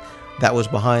and meaning that was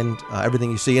behind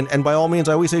everything you see. And by all means,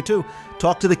 I always say too,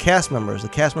 talk to the cast members. The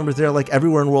cast members there, like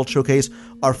everywhere in World Showcase,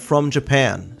 are from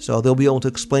Japan. So they'll be able to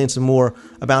explain some more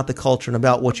about the culture and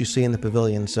about what you see in the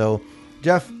pavilion. So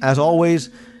Jeff, as always,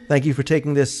 thank you for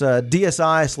taking this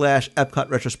DSI/Epcot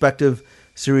retrospective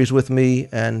series with me.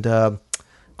 And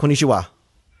konnichiwa,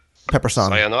 Pepper-san.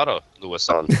 Sayonara,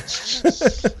 Louis-san.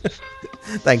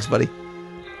 Thanks, buddy.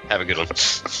 Have a good one.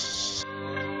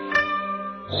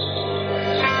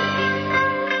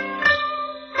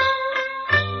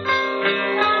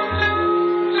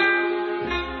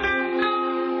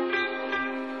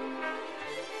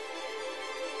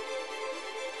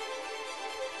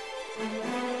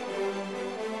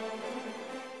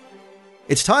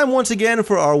 It's time once again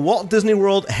for our Walt Disney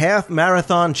World Half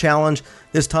Marathon Challenge.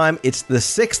 This time it's the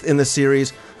 6th in the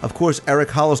series. Of course,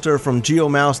 Eric Hollister from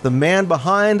GeoMouse, the man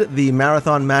behind the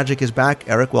marathon magic, is back.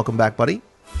 Eric, welcome back, buddy.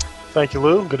 Thank you,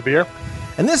 Lou. Good to be here.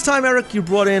 And this time, Eric, you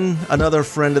brought in another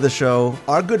friend of the show,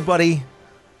 our good buddy,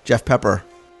 Jeff Pepper.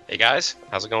 Hey, guys.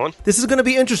 How's it going? This is going to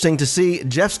be interesting to see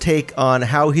Jeff's take on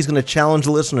how he's going to challenge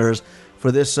the listeners for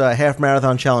this half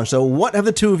marathon challenge. So what have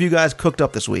the two of you guys cooked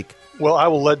up this week? Well, I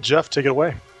will let Jeff take it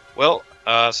away. Well,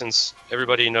 since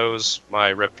everybody knows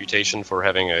my reputation for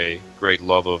having a great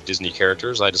love of Disney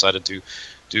characters, I decided to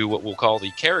do what we'll call the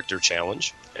character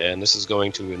challenge. And this is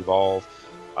going to involve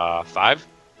 5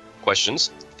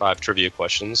 questions, 5 trivia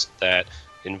questions that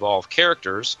involve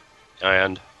characters,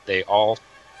 and they all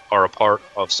are a part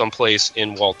of some place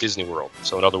in Walt Disney World.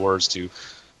 So in other words, to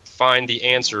find the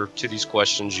answer to these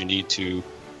questions, you need to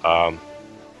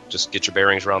just get your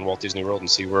bearings around Walt Disney World and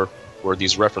see where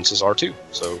these references are too.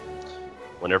 So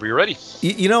whenever you're ready.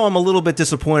 I'm a little bit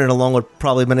disappointed, along with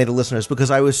probably many of the listeners,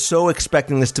 because I was so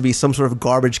expecting this to be some sort of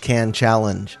garbage can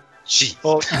challenge. Gee.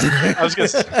 Well, I was going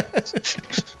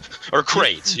to or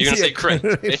crates. You're going to say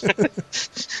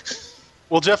crates.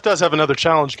 Well, Jeff does have another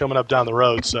challenge coming up down the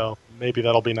road, so maybe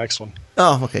that'll be next one.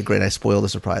 Oh, okay, great. I spoiled the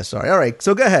surprise. Sorry. All right,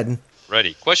 so go ahead.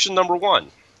 Ready. Question number 1.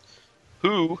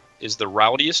 Who is the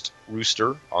rowdiest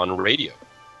rooster on radio?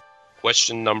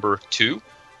 Question number 2.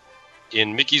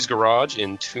 In Mickey's Garage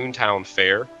in Toontown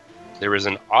Fair, there is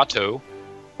an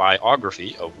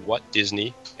autobiography of what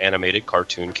Disney animated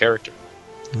cartoon character?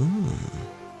 Ooh.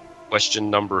 Question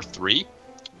number 3.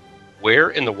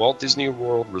 Where in the Walt Disney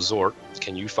World Resort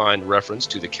can you find reference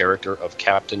to the character of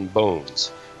Captain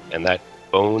Bones? And that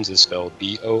Bones is spelled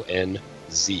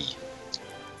B-O-N-Z.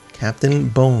 Captain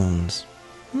Bones.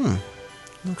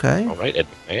 Okay. All right, Ed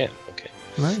McMahon. Okay.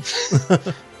 Nice.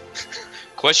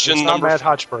 Question it's number... Not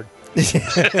Matt Hochberg.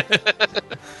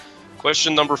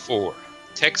 Question number 4.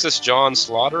 Texas John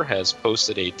Slaughter has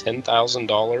posted a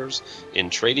 $10,000 in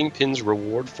trading pins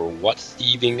reward for what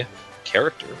thieving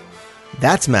character?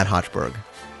 That's Matt Hochberg.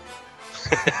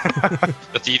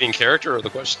 The thieving character or the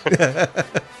question?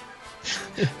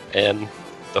 And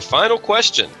the final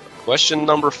question, question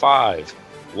number 5.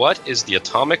 What is the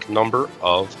atomic number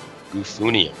of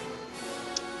goofunium?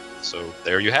 So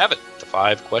there you have it, the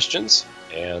 5 questions.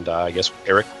 And I guess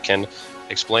Eric can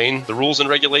explain the rules and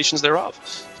regulations thereof.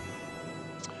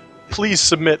 Please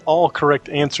submit all correct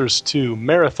answers to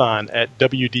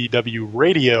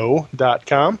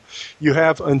marathon@wdwradio.com. You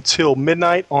have until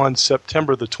midnight on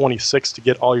September the 26th to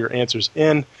get all your answers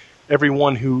in.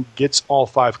 Everyone who gets all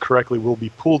 5 correctly will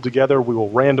be pooled together. We will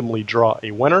randomly draw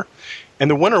a winner.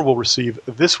 And the winner will receive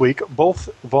this week both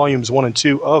volumes 1 and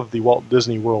 2 of the Walt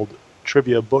Disney World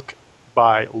Trivia book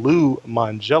by Lou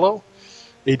Mangello,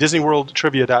 a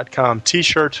DisneyWorldTrivia.com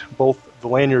t-shirt, both the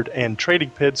lanyard and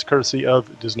trading pins, courtesy of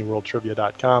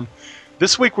DisneyWorldTrivia.com.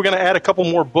 This week we're going to add a couple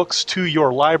more books to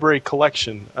your library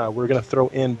collection. We're going to throw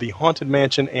in The Haunted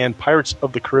Mansion and Pirates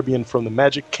of the Caribbean from the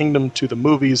Magic Kingdom to the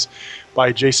Movies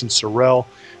by Jason Sorrell.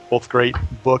 Both great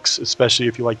books, especially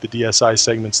if you like the DSI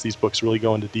segments. These books really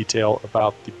go into detail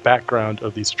about the background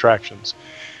of these attractions.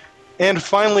 And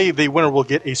finally, the winner will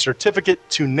get a certificate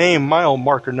to name mile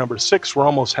marker number 6. We're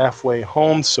almost halfway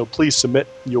home, so please submit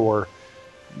your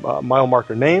mile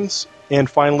marker names. And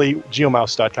finally,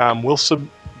 geomouse.com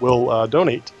will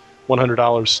donate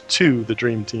 $100 to the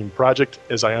Dream Team Project.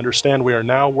 As I understand, we are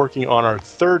now working on our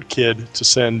 3rd kid to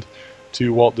send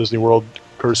to Walt Disney World,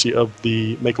 courtesy of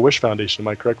the Make-A-Wish Foundation. Am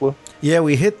I correct, Lou? Yeah,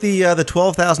 we hit the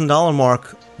 $12,000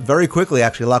 mark very quickly,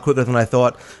 actually, a lot quicker than I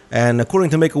thought. And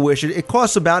according to Make-A-Wish, it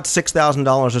costs about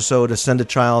 $6,000 or so to send a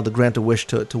child to grant a wish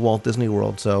to Walt Disney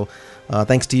World. So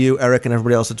thanks to you, Eric, and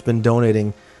everybody else that's been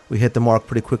donating, we hit the mark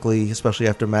pretty quickly, especially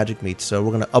after Magic Meets. So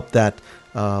we're going to up that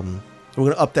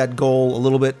goal a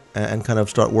little bit and kind of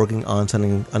start working on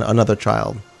sending another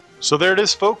child. So there it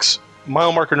is, folks.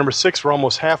 Mile marker number 6. We're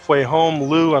almost halfway home.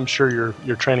 Lou, I'm sure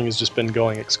your training has just been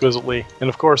going exquisitely. And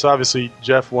of course, obviously,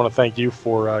 Jeff, I want to thank you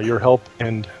for your help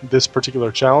in this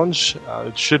particular challenge.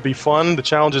 It should be fun. The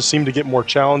challenges seem to get more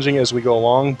challenging as we go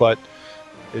along, but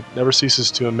it never ceases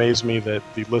to amaze me that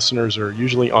the listeners are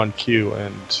usually on cue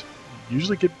and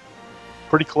usually get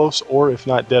pretty close, or if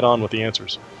not dead on, with the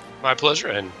answers. My pleasure,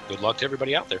 and good luck to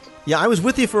everybody out there. Yeah, I was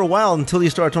with you for a while until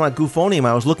you started talking about goofonium.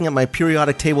 I was looking at my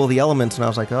periodic table of the elements, and I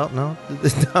was like, oh, no,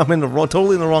 I'm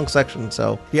totally in the wrong section.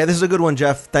 So, yeah, this is a good one,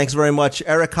 Jeff. Thanks very much.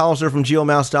 Eric Hollister from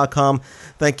geomouse.com,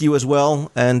 thank you as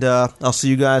well, and I'll see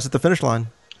you guys at the finish line.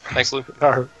 Thanks, Lou.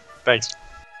 All right. Thanks.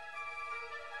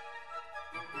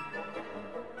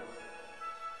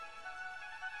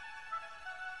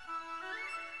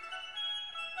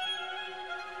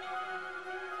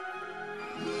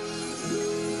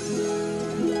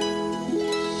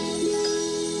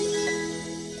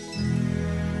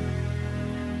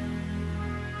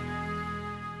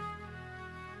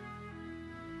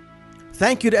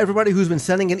 Thank you to everybody who's been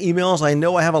sending in emails. I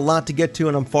know I have a lot to get to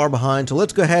and I'm far behind, so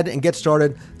let's go ahead and get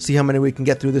started, see how many we can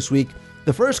get through this week.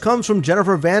 The first comes from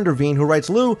Jennifer Vanderveen, who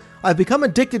writes, Lou, I've become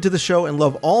addicted to the show and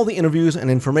love all the interviews and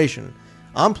information.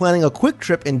 I'm planning a quick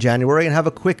trip in January and have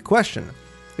a quick question.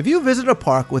 If you visit a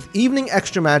park with evening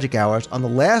extra magic hours on the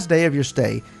last day of your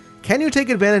stay, can you take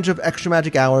advantage of extra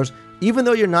magic hours even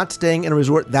though you're not staying in a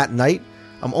resort that night?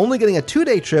 I'm only getting a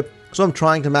 2-day trip, so I'm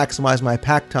trying to maximize my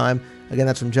pack time. Again,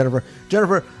 that's from Jennifer.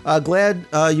 Jennifer, glad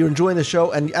you're enjoying the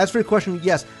show. And as for your question,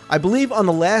 yes, I believe on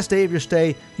the last day of your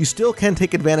stay, you still can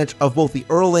take advantage of both the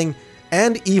early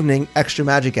and evening extra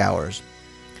magic hours.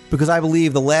 Because I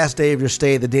believe the last day of your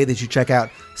stay, the day that you check out,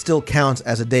 still counts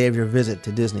as a day of your visit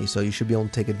to Disney. So you should be able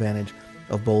to take advantage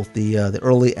of both the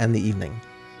early and the evening.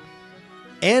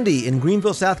 Andy in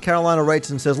Greenville, South Carolina writes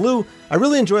and says, Lou, I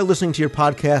really enjoy listening to your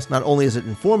podcast. Not only is it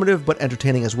informative, but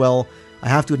entertaining as well. I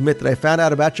have to admit that I found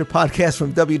out about your podcast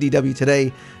from WDW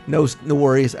today. No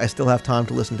worries. I still have time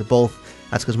to listen to both.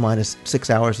 That's because mine is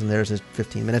 6 hours and theirs is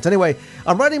 15 minutes. Anyway,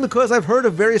 I'm writing because I've heard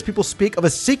of various people speak of a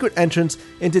secret entrance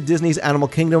into Disney's Animal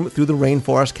Kingdom through the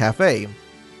Rainforest Cafe.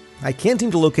 I can't seem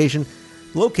to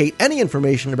locate any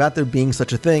information about there being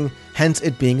such a thing, hence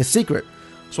it being a secret.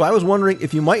 So I was wondering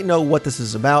if you might know what this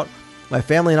is about. My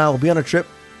family and I will be on a trip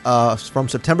from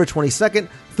September 22nd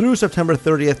through September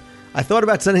 30th. I thought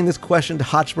about sending this question to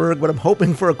Hotchberg, but I'm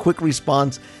hoping for a quick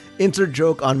response. Insert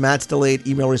joke on Matt's delayed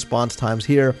email response times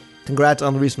here. Congrats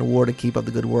on the recent award and keep up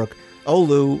the good work. Oh,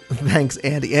 Lou. Thanks,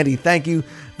 Andy. Andy, thank you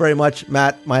very much.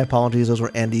 Matt, my apologies. Those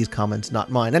were Andy's comments, not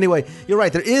mine. Anyway, you're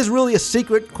right. There is really a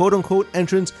secret, quote-unquote,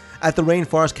 entrance at the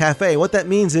Rainforest Cafe. What that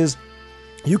means is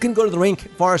you can go to the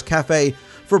Rainforest Cafe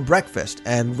for breakfast,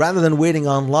 and rather than waiting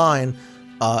online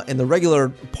in the regular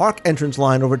park entrance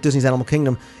line over at Disney's Animal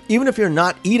Kingdom, even if you're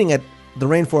not eating at the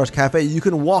Rainforest Cafe, you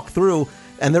can walk through,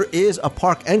 and there is a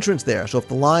park entrance there. So if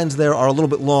the lines there are a little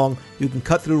bit long, you can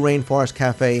cut through Rainforest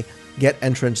Cafe, get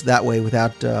entrance that way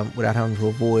without having to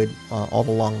avoid all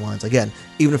the long lines. Again,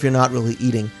 even if you're not really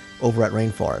eating over at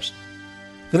Rainforest.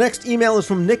 The next email is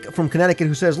from Nick from Connecticut,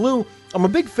 who says, Lou, I'm a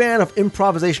big fan of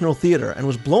improvisational theater and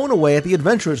was blown away at the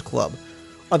Adventurers Club.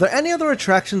 Are there any other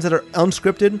attractions that are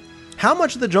unscripted? How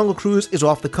much of the Jungle Cruise is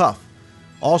off the cuff?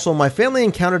 Also, my family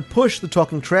encountered Push the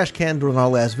Talking Trash Can during our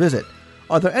last visit.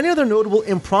 Are there any other notable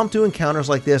impromptu encounters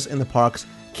like this in the parks?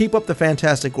 Keep up the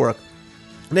fantastic work.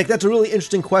 Nick, that's a really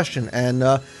interesting question, and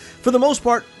for the most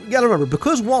part, you gotta remember,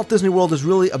 because Walt Disney World is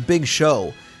really a big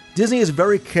show, Disney is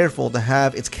very careful to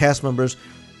have its cast members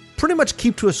pretty much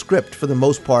keep to a script for the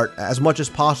most part, as much as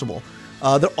possible.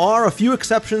 There are a few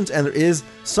exceptions, and there is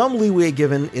some leeway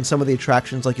given in some of the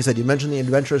attractions. Like you said, you mentioned the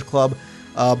Adventurers Club.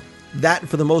 That,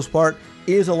 for the most part,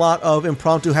 is a lot of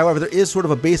impromptu. However, there is sort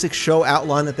of a basic show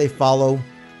outline that they follow.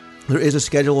 There is a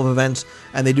schedule of events,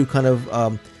 and they do kind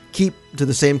of keep to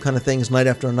the same kind of things night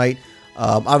after night.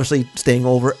 Obviously, staying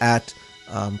over at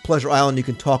Pleasure Island, you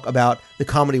can talk about the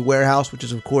Comedy Warehouse, which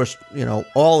is, of course,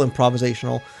 all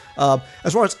improvisational.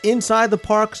 As far as inside the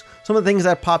parks, some of the things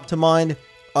that pop to mind,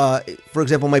 for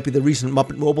example, might be the recent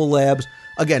Muppet Mobile Labs.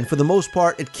 Again, for the most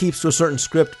part, it keeps to a certain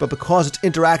script, but because it's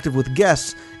interactive with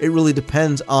guests, it really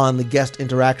depends on the guest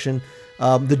interaction.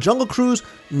 The Jungle Cruise,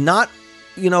 not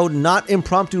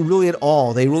impromptu really at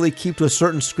all. They really keep to a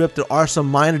certain script. There are some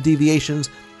minor deviations.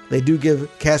 They do give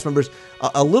cast members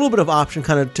a little bit of option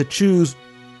kind of to choose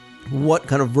what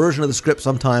kind of version of the script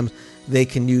sometimes they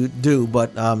can do,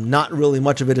 but not really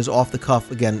much of it is off the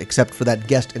cuff, again, except for that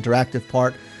guest interactive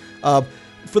part.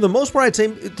 For the most part, I'd say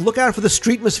look out for the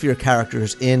Streetmosphere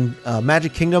characters in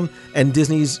Magic Kingdom and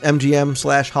Disney's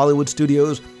MGM/Hollywood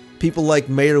Studios. People like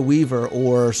Mayor Weaver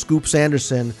or Scoop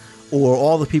Sanderson or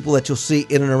all the people that you'll see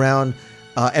in and around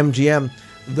MGM.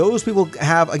 Those people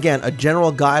have, again, a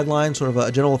general guideline, sort of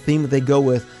a general theme that they go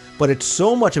with, but it's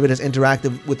so much of it is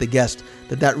interactive with the guest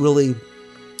that really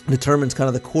determines kind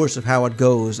of the course of how it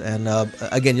goes. And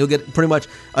again, you'll get pretty much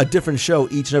a different show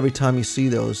each and every time you see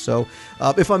those. So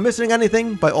if I'm missing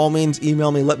anything, by all means,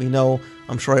 email me, let me know.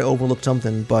 I'm sure I overlooked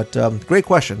something, but great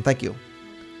question. Thank you.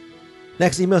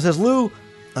 Next email says, Lou,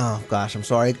 oh gosh, I'm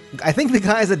sorry. I think the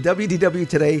guys at WDW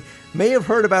today may have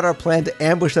heard about our plan to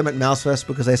ambush them at MouseFest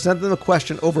because I sent them a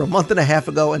question over a month and a half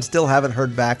ago and still haven't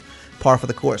heard back. Par for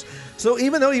the course. So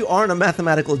even though you aren't a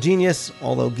mathematical genius,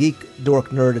 although geek, dork,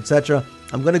 nerd, etc.,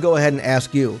 I'm going to go ahead and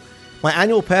ask you. My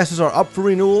annual passes are up for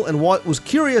renewal, and Walt was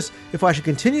curious if I should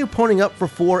continue ponying up for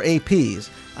 4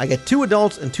 APs. I get 2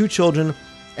 adults and 2 children.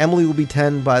 Emily will be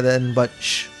 10 by then, but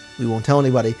shh, we won't tell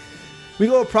anybody. We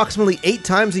go approximately 8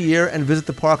 times a year and visit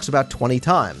the parks about 20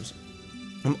 times.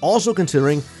 I'm also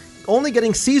considering only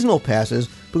getting seasonal passes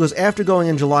because after going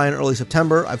in July and early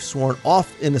September, I've sworn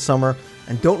off in the summer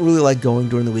and don't really like going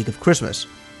during the week of Christmas.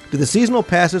 Do the seasonal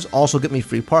passes also get me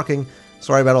free parking?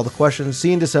 Sorry about all the questions. See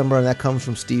you in December, and that comes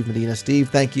from Steve Medina. Steve,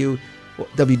 thank you.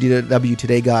 WDW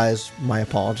today, guys. My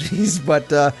apologies.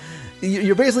 But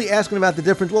you're basically asking about the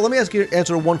difference. Well, let me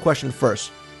answer one question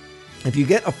first. If you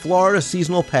get a Florida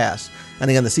seasonal pass, and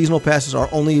again, the seasonal passes are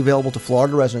only available to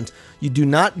Florida residents, you do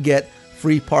not get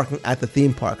free parking at the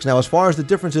theme parks. Now, as far as the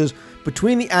differences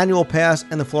between the annual pass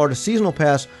and the Florida seasonal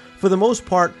pass, for the most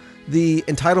part, the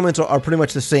entitlements are pretty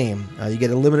much the same. You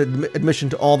get a limited admission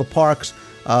to all the parks,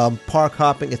 park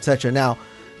hopping, etc. Now,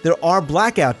 there are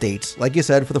blackout dates, like you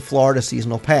said, for the Florida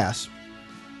seasonal pass.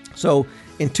 So,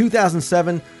 in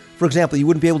 2007, for example, you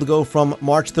wouldn't be able to go from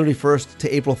March 31st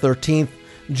to April 13th,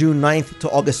 June 9th to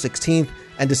August 16th,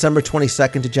 and December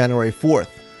 22nd to January 4th.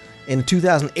 In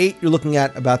 2008, you're looking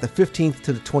at about the 15th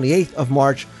to the 28th of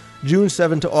March, June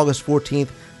 7th to August 14th,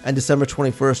 and December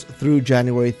 21st through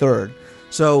January 3rd.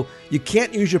 So you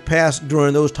can't use your pass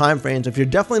during those time frames. If you're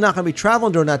definitely not going to be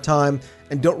traveling during that time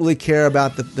and don't really care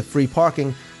about the free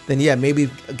parking, then yeah, maybe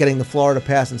getting the Florida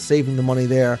pass and saving the money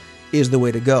there is the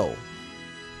way to go.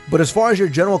 But as far as your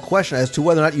general question as to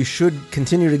whether or not you should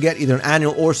continue to get either an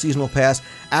annual or seasonal pass,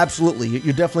 absolutely.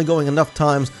 You're definitely going enough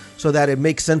times so that it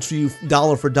makes sense for you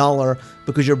dollar for dollar,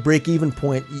 because your break-even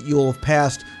point you'll have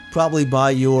passed probably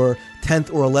by your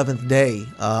 10th or 11th day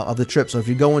of the trip. So if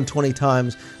you're going 20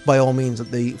 times, by all means,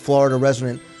 the Florida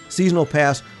resident seasonal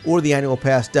pass or the annual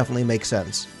pass definitely makes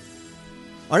sense.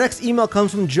 Our next email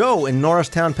comes from Joe in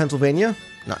Norristown, Pennsylvania,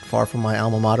 not far from my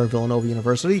alma mater, Villanova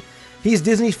University. He's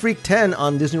Disney Freak 10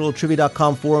 on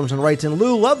DisneyWorldTrivia.com forums and writes in,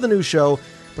 Lou, love the new show,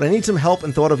 but I need some help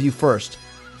and thought of you first.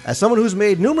 As someone who's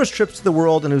made numerous trips to the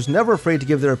world and who's never afraid to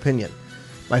give their opinion,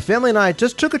 my family and I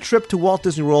just took a trip to Walt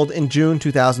Disney World in June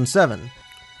 2007.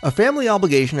 A family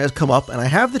obligation has come up and I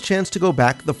have the chance to go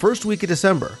back the first week of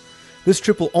December. This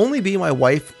trip will only be my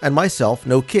wife and myself,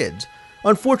 no kids.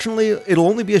 Unfortunately, it'll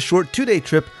only be a short 2-day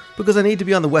trip because I need to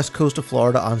be on the west coast of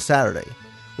Florida on Saturday.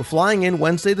 We're flying in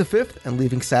Wednesday the 5th and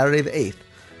leaving Saturday the 8th.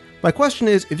 My question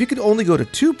is, if you could only go to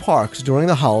 2 parks during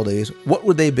the holidays, what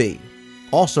would they be?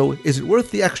 Also, is it worth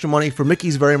the extra money for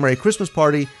Mickey's Very Merry Christmas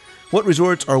Party? What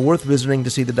resorts are worth visiting to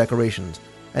see the decorations?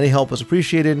 Any help is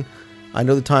appreciated. I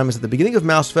know the time is at the beginning of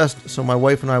Mouse Fest, so my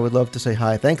wife and I would love to say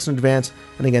hi. Thanks in advance.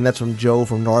 And again, that's from Joe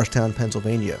from Norristown,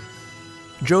 Pennsylvania.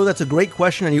 Joe, that's a great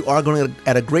question, and you are going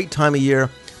at a great time of year.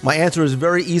 My answer is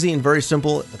very easy and very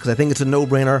simple because I think it's a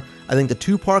no-brainer. I think the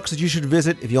 2 parks that you should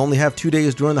visit if you only have 2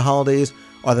 days during the holidays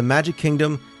are the Magic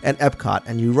Kingdom and Epcot.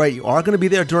 And you're right, you are going to be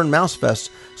there during Mouse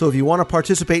Fest. So if you want to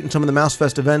participate in some of the Mouse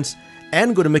Fest events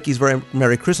and go to Mickey's Very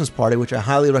Merry Christmas Party, which I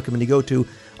highly recommend you go to,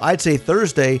 I'd say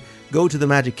Thursday, go to the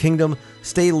Magic Kingdom,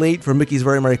 stay late for Mickey's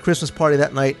Very Merry Christmas Party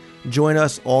that night, join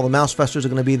us, all the Mouse Festers are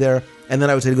going to be there, and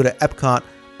then I would say to go to Epcot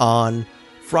on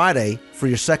Friday for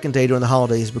your second day during the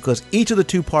holidays because each of the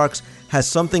 2 parks has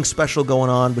something special going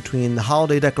on between the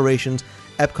holiday decorations.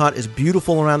 Epcot is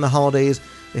beautiful around the holidays.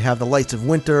 They have the lights of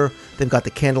winter. They've got the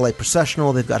candlelight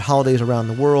processional. They've got holidays around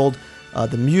the world.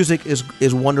 The music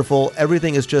is wonderful.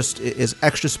 Everything is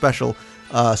extra special,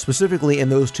 specifically in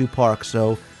those 2 parks.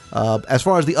 So as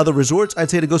far as the other resorts, I'd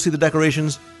say to go see the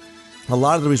decorations. A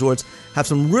lot of the resorts have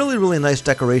some really, really nice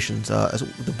decorations.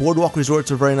 The boardwalk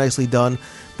resorts are very nicely done,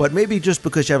 but maybe just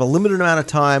because you have a limited amount of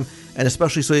time, and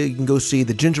especially so you can go see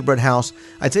the gingerbread house,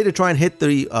 I'd say to try and hit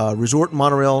the resort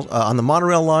monorail on the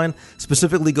monorail line,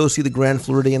 specifically go see the Grand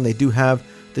Floridian. They do have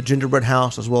the gingerbread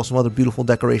house as well as some other beautiful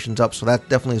decorations up, so that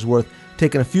definitely is worth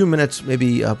taking a few minutes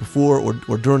maybe before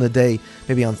or during the day,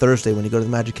 maybe on Thursday when you go to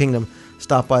the Magic Kingdom.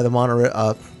 Stop by the monorail.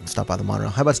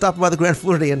 How about stopping by the Grand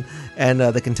Floridian and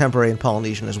the Contemporary and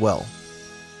Polynesian as well?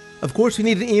 Of course, we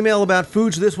need an email about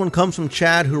food, so this one comes from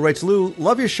Chad, who writes, Lou,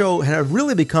 love your show and have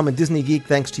really become a Disney geek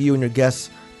thanks to you and your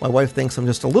guests. My wife thinks I'm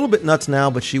just a little bit nuts now,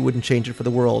 but she wouldn't change it for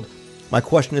the world. My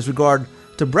question is regard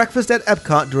to breakfast at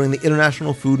Epcot during the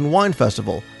International Food and Wine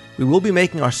Festival. We will be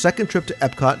making our second trip to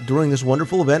Epcot during this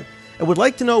wonderful event and would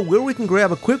like to know where we can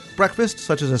grab a quick breakfast,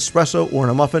 such as espresso or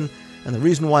a muffin. And the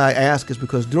reason why I ask is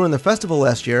because during the festival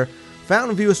last year,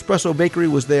 Fountain View Espresso Bakery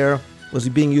was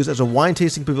being used as a wine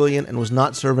tasting pavilion and was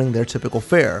not serving their typical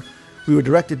fare. We were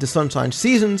directed to Sunshine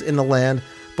Seasons in the land,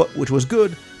 which was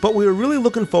good, but we were really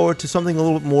looking forward to something a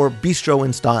little bit more bistro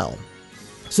in style.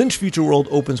 Since Future World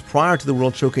opens prior to the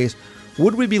World Showcase,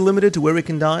 would we be limited to where we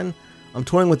can dine? I'm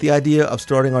toying with the idea of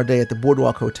starting our day at the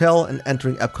Boardwalk Hotel and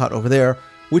entering Epcot over there.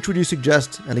 Which would you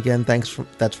suggest? And again,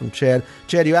 that's from Chad.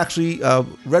 Chad, you actually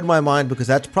read my mind because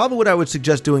that's probably what I would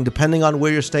suggest doing depending on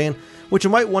where you're staying. What you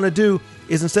might want to do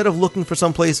is instead of looking for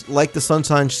someplace like the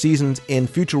Sunshine Seasons in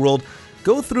Future World,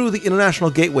 go through the International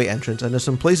Gateway entrance, and there's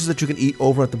some places that you can eat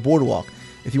over at the Boardwalk.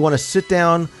 If you want to sit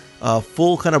down,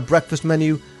 full kind of breakfast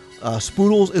menu,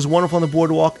 Spoodles is wonderful on the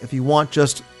Boardwalk. If you want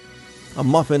just a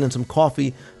muffin and some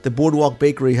coffee, the Boardwalk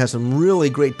Bakery has some really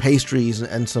great pastries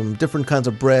and some different kinds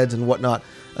of breads and whatnot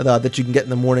that you can get in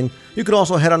the morning. You could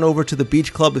also head on over to the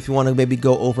Beach Club if you want to maybe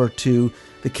go over to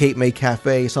the Cape May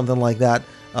Cafe, something like that.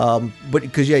 But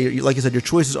because, like you said, your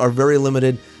choices are very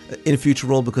limited in Future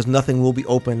World because nothing will be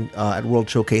open at World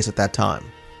Showcase at that time.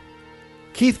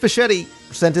 Keith Fischetti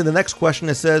sent in the next question.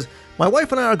 It says, my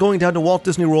wife and I are going down to Walt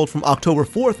Disney World from October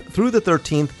 4th through the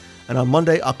 13th, and on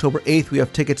Monday, October 8th, we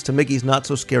have tickets to Mickey's Not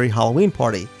So Scary Halloween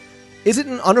Party. Is it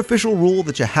an unofficial rule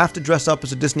that you have to dress up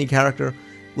as a Disney character?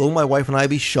 Will my wife and I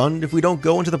be shunned if we don't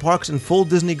go into the parks in full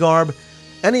Disney garb?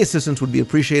 Any assistance would be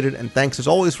appreciated, and thanks as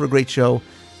always for a great show.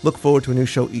 Look forward to a new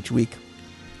show each week.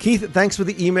 Keith, thanks for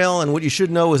the email, and what you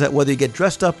should know is that whether you get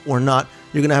dressed up or not,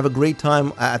 you're going to have a great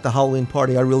time at the Halloween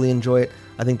party. I really enjoy it.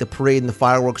 I think the parade and the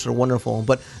fireworks are wonderful.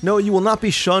 But no, you will not be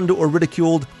shunned or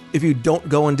ridiculed if you don't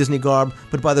go in Disney garb,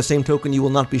 but by the same token, you will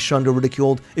not be shunned or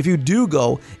ridiculed if you do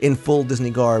go in full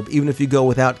Disney garb, even if you go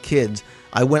without kids.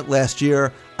 I went last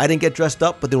year. I didn't get dressed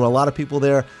up, but there were a lot of people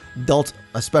there, adults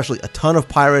especially, a ton of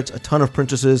pirates, a ton of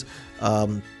princesses.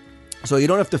 So you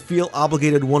don't have to feel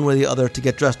obligated one way or the other to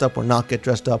get dressed up or not get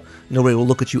dressed up. Nobody will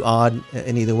look at you odd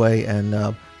in either way.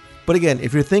 But But again,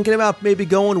 if you're thinking about maybe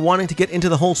going, wanting to get into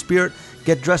the whole spirit,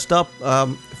 get dressed up,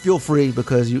 feel free,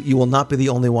 because you will not be the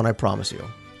only one, I promise you.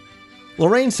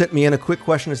 Lorraine sent me in a quick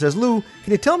question. It says, Lou,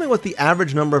 can you tell me what the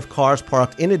average number of cars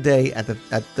parked in a day at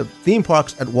the theme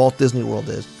parks at Walt Disney World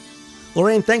is?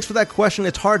 Lorraine, thanks for that question.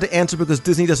 It's hard to answer because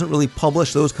Disney doesn't really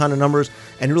publish those kind of numbers,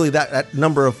 and really that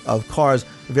number of cars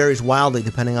varies wildly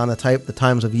depending on the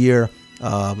times of year,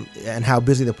 and how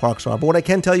busy the parks are. But what I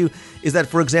can tell you is that,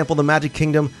 for example, the Magic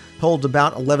Kingdom holds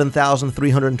about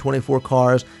 11,324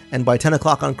 cars, and by 10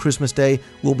 o'clock on Christmas Day,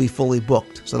 we'll be fully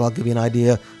booked. So that'll give you an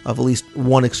idea of at least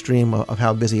one extreme of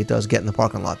how busy it does get in the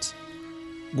parking lots.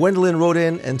 Gwendolyn wrote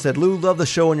in and said, Lou, love the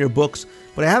show and your books,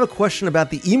 but I have a question about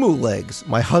the emu legs.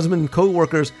 My husband and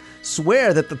co-workers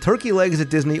swear that the turkey legs at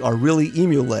Disney are really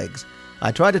emu legs.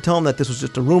 I tried to tell him that this was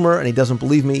just a rumor, and he doesn't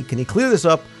believe me. Can you clear this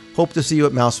up? Hope to see you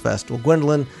at MouseFest. Well,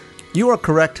 Gwendolyn, you are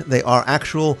correct. They are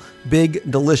actual big,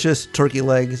 delicious turkey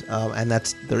legs, and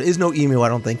there is no emu, I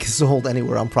don't think, sold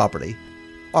anywhere on property.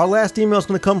 Our last email is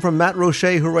going to come from Matt Roche,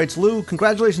 who writes, Lou,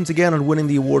 congratulations again on winning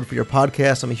the award for your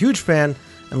podcast. I'm a huge fan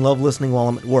and love listening while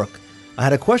I'm at work. I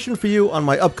had a question for you on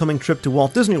my upcoming trip to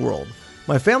Walt Disney World.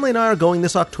 My family and I are going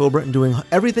this October and doing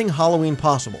everything Halloween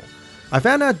possible. I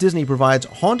found out Disney provides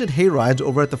haunted hayrides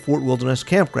over at the Fort Wilderness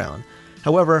Campground.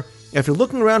 However, after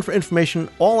looking around for information,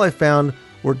 all I found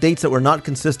were dates that were not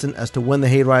consistent as to when the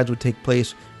hayrides would take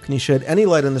place. Can you shed any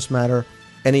light on this matter?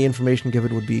 Any information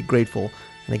given would be grateful.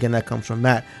 And again, that comes from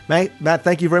Matt. Matt,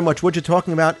 thank you very much. What you're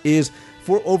talking about is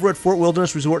over at Fort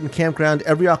Wilderness Resort and Campground,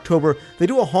 every October, they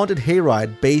do a haunted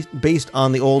hayride based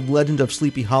on the old legend of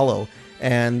Sleepy Hollow.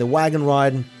 And the wagon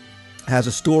ride has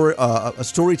a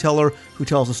storyteller who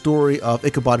tells the story of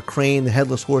Ichabod Crane, the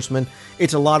Headless Horseman.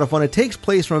 It's a lot of fun. It takes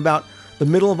place from about the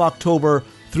middle of October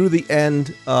through the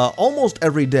end, almost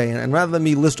every day. And rather than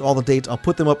me list all the dates, I'll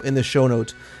put them up in the show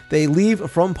notes. They leave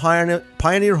from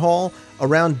Pioneer Hall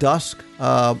around dusk,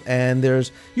 and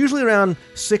there's usually around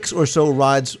 6 or so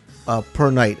rides per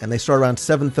night, and they start around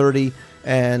 7:30,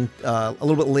 and a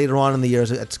little bit later on in the year, as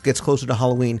it gets closer to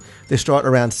Halloween, they start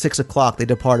around 6 o'clock. They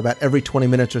depart about every 20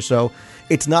 minutes or so.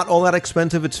 It's not all that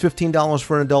expensive. It's $15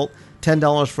 for an adult,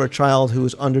 $10 for a child who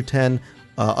is under 10.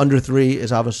 Under 3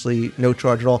 is obviously no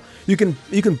charge at all. You can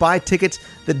buy tickets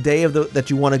the day that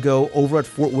you want to go over at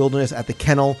Fort Wilderness at the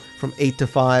Kennel from 8 to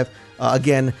 5.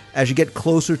 Again, as you get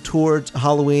closer towards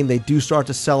Halloween, they do start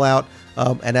to sell out,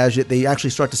 and they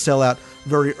actually start to sell out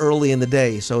very early in the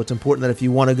day. So it's important that if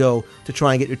you want to go, to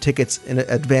try and get your tickets in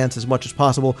advance as much as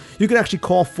possible. You can actually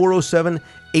call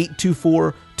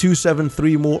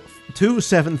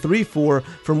 407-824-2734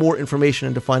 for more information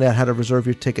and to find out how to reserve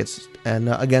your tickets. And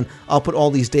again, I'll put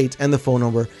all these dates and the phone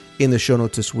number in the show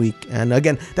notes this week. And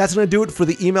again, that's going to do it for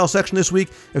the email section this week.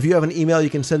 If you have an email,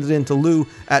 you can send it in to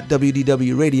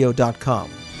lou@wdwradio.com.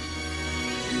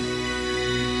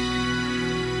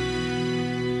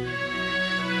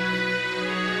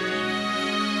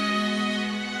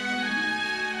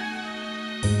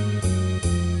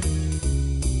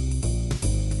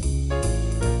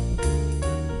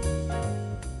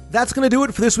 That's going to do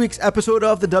it for this week's episode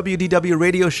of the WDW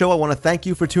Radio Show. I want to thank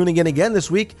you for tuning in again this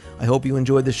week. I hope you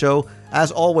enjoyed the show. As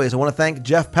always, I want to thank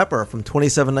Jeff Pepper from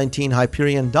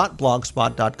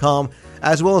 2719hyperion.blogspot.com,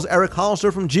 as well as Eric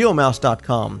Hollister from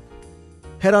geomouse.com.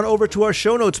 Head on over to our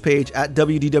show notes page at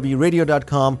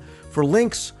WDWradio.com for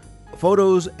links,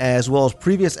 photos, as well as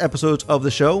previous episodes of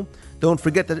the show. Don't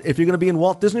forget that if you're going to be in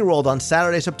Walt Disney World on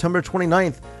Saturday, September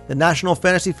 29th, the National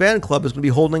Fantasy Fan Club is going to be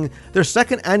holding their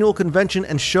second annual convention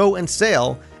and show and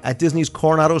sale at Disney's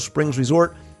Coronado Springs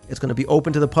Resort. It's going to be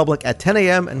open to the public at 10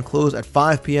 a.m. and close at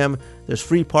 5 p.m. There's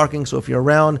free parking, so if you're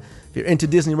around, if you're into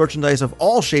Disney merchandise of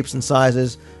all shapes and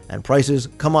sizes and prices,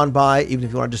 come on by, even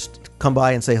if you want to just come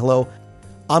by and say hello.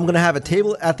 I'm going to have a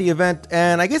table at the event,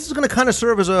 and I guess it's going to kind of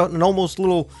serve as an almost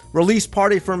little release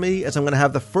party for me, as I'm going to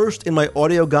have the first in my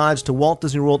audio guides to Walt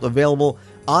Disney World available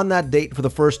on that date for the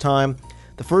first time.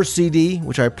 The first CD,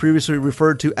 which I previously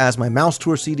referred to as my Mouse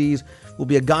Tour CDs, will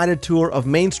be a guided tour of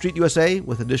Main Street USA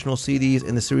with additional CDs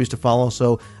in the series to follow.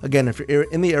 So again, if you're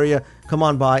in the area, come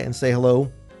on by and say hello.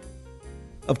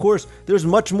 Of course, there's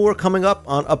much more coming up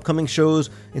on upcoming shows,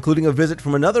 including a visit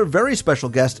from another very special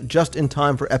guest just in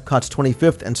time for Epcot's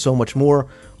 25th and so much more.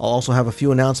 I'll also have a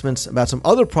few announcements about some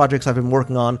other projects I've been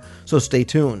working on, so stay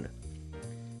tuned.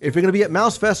 If you're going to be at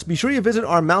MouseFest, be sure you visit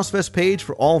our MouseFest page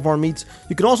for all of our meets.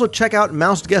 You can also check out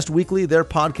Mouse Guest Weekly, their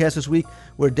podcast this week,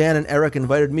 where Dan and Eric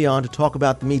invited me on to talk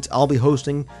about the meets I'll be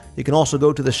hosting. You can also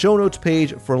go to the show notes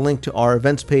page for a link to our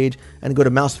events page, and go to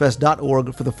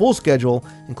mousefest.org for the full schedule,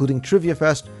 including Trivia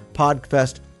Fest,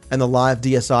 PodFest, and the live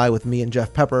DSI with me and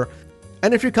Jeff Pepper.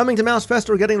 And if you're coming to Mousefest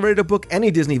or getting ready to book any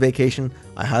Disney vacation,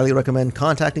 I highly recommend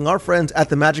contacting our friends at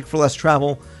the Magic for Less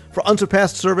Travel for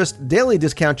unsurpassed service, daily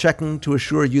discount checking to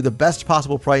assure you the best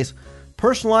possible price,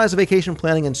 personalized vacation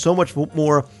planning, and so much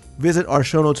more. Visit our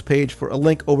show notes page for a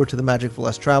link over to the Magic for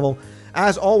Less Travel.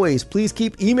 As always, please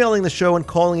keep emailing the show and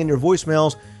calling in your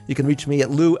voicemails. You can reach me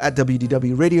at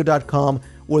lou@wdwradio.com,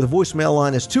 or the voicemail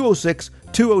line is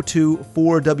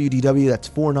 206-202-4WDW. That's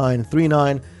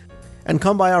 4939. And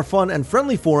come by our fun and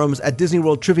friendly forums at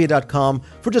DisneyWorldTrivia.com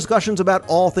for discussions about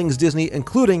all things Disney,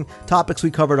 including topics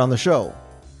we covered on the show.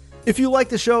 If you like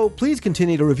the show, please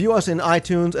continue to review us in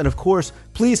iTunes, and of course,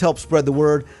 please help spread the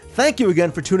word. Thank you again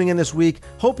for tuning in this week.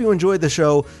 Hope you enjoyed the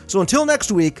show. So until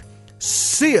next week,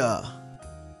 see ya!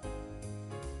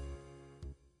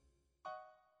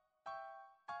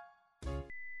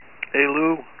 Hey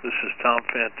Lou, this is Tom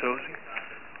Fantozzi.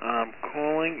 I'm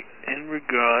calling in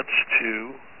regards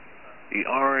to the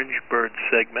Orange Bird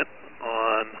segment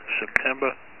on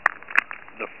September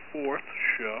the 4th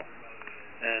show.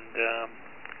 And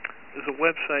there's a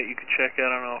website you can check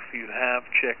out. I don't know if you have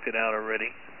checked it out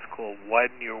already. It's called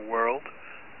Widen Your World.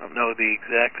 I don't know the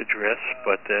exact address,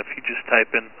 but if you just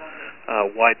type in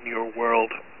Widen Your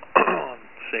World,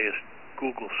 say a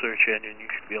Google search engine, you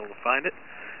should be able to find it.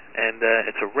 And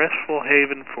it's a restful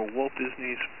haven for Walt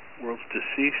Disney World's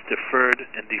deceased, deferred,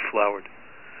 and deflowered.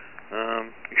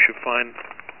 You should find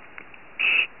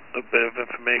a bit of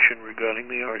information regarding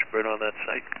the Orange Bird on that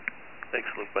site. Thanks,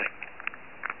 Lou. Bye.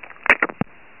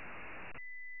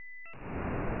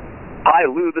 Hi,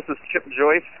 Lou. This is Chip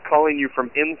Joyce calling you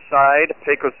from inside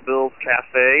Pecos Bills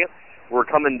Cafe. We're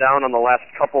coming down on the last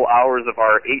couple hours of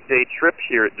our 8-day trip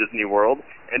here at Disney World,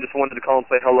 and just wanted to call and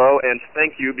say hello and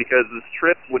thank you, because this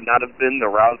trip would not have been the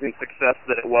rousing success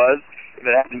that it was if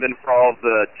it hadn't been for all of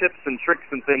the tips and tricks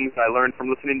and things I learned from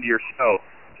listening to your show.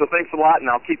 So thanks a lot, and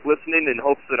I'll keep listening in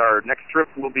hopes that our next trip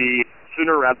will be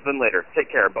sooner rather than later. Take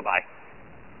care. Bye-bye.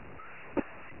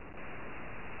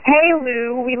 Hey,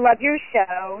 Lou. We love your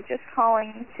show. Just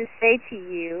calling to say to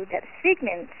you that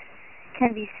Figment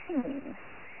can be seen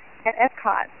at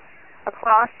Epcot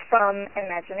across from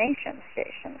Imagination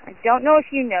Station. I don't know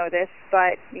if you know this,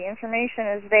 but the information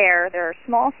is there. There are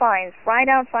small signs right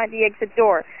outside the exit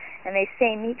door, and they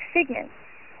say Meet Figment.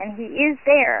 And he is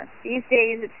there. These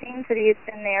days, it seems that he has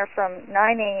been there from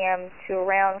 9 a.m. to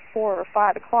around 4 or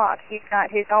 5 o'clock. He's got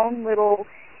his own little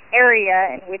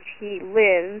area in which he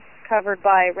lives, covered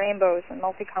by rainbows and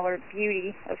multicolored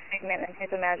beauty of Figment and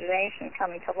his imagination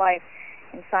coming to life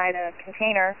inside a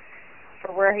container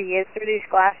for where he is through these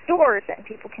glass doors, and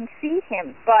people can see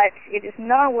him, but it is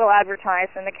not well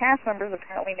advertised, and the cast members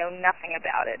apparently know nothing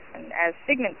about it. And as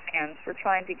Figment fans, we're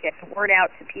trying to get the word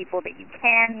out to people that you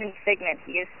can meet Figment.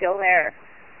 He is still there,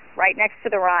 right next to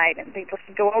the ride, and people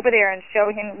should go over there and show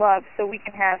him love so we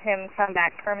can have him come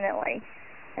back permanently,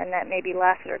 and that maybe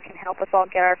Lassiter can help us all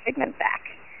get our Figment back.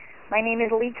 My name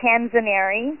is Lee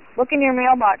Canzaneri. Look in your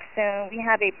mailbox soon. We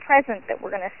have a present that we're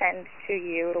going to send to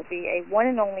you. It'll be a one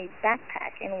and only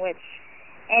backpack in which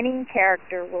any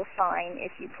character will sign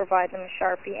if you provide them a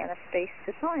Sharpie and a space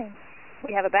to sign.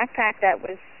 We have a backpack that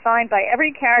was signed by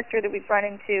every character that we've run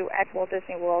into at Walt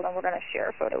Disney World, and we're going to share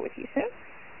a photo with you soon.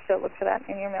 So look for that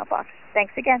in your mailbox.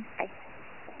 Thanks again. Bye.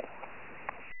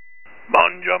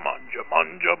 Manja, manja,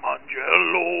 manja,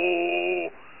 mangello.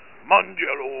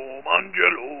 Mangello,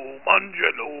 mangello,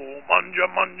 mangello, manja,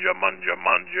 manja, manja,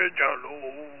 mangello.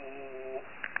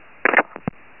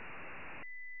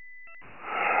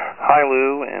 Hi,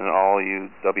 Lou, and all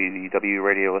you WDW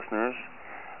radio listeners.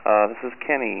 This is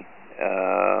Kenny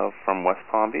from West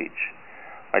Palm Beach.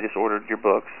 I just ordered your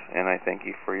books, and I thank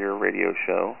you for your radio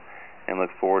show, and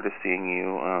look forward to seeing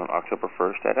you on October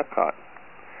 1st at Epcot.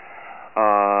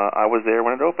 I was there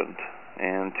when it opened,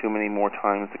 and too many more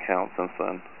times to count since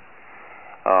then.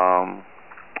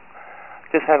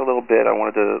 Just had a little bit I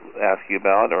wanted to ask you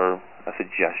about, or a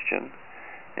suggestion.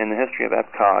 In the history of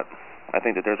Epcot, I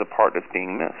think that there's a part that's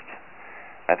being missed.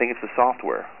 I think it's the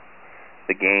software,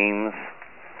 the games,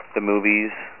 the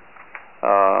movies.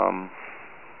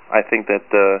 I think that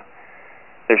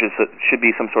there should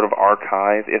be some sort of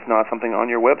archive, if not something on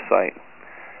your website,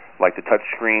 like the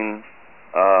touchscreen,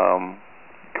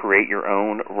 create your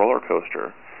own roller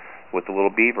coaster with the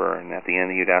little beaver, and at the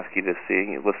end you'd ask you to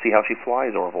let's see how she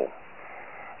flies, Orville.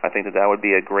 I think that would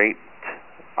be a great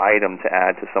item to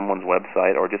add to someone's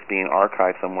website, or just being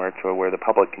archived somewhere to where the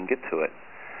public can get to it.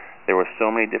 There were so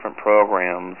many different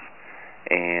programs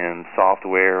and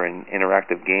software and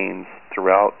interactive games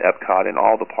throughout Epcot and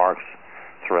all the parks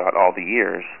throughout all the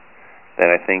years that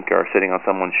I think are sitting on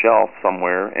someone's shelf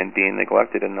somewhere and being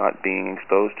neglected and not being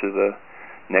exposed to the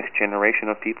next generation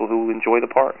of people who enjoy the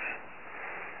parks.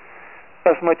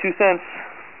 That's my 2 cents.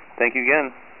 Thank you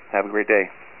again. Have a great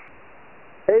day.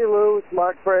 Hey Lou, it's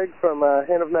Mark Craig from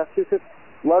Hanover, Massachusetts.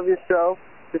 Love your show.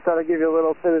 Just thought I'd give you a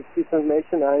little piece of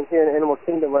information. I'm here in Animal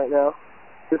Kingdom right now.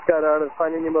 Just got out of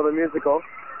Finding Nemo the musical.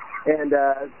 And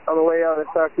on the way out, I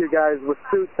saw a few guys with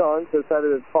suits on, so I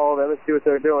decided to follow them and see what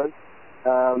they were doing.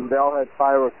 They all had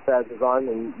fireworks badges on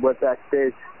and went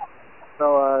backstage.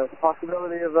 So,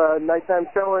 possibility of a nighttime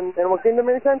show in Animal Kingdom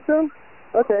anytime soon?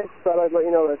 Okay, thought I'd let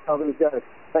you know that's how those guys.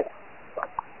 Thanks.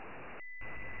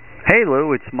 Hey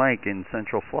Lou, it's Mike in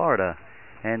Central Florida.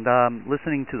 And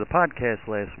listening to the podcast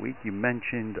last week, you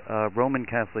mentioned Roman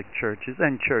Catholic churches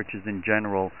and churches in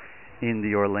general in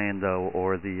the Orlando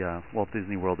or the Walt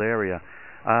Disney World area.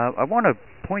 I want to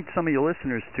point some of your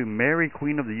listeners to Mary,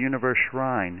 Queen of the Universe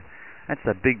Shrine. That's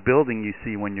that big building you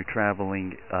see when you're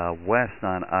traveling west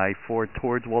on I-4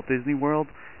 towards Walt Disney World,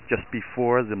 just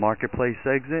before the Marketplace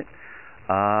exit,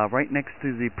 right next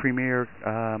to the Premier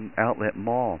Outlet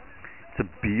Mall. It's a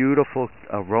beautiful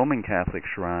Roman Catholic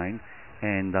shrine,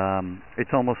 and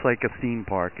it's almost like a theme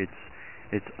park.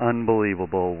 It's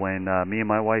unbelievable. When me and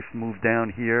my wife moved down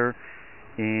here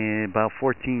about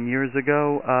 14 years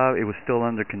ago, it was still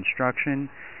under construction,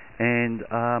 and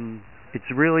it's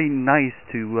really nice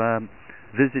to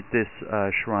visit this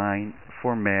shrine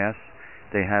for Mass.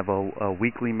 They have a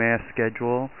weekly Mass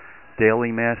schedule,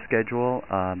 daily Mass schedule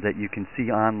that you can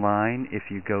see online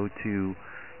if you go to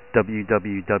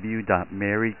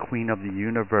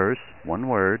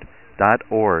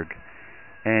www.maryqueenoftheuniverse.org.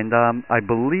 And I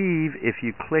believe if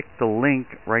you click the link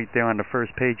right there on the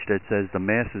first page that says the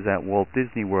Masses at Walt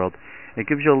Disney World, it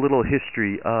gives you a little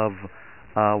history of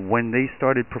when they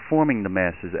started performing the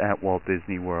Masses at Walt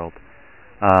Disney World.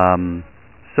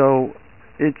 So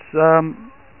it's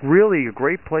really a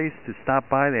great place to stop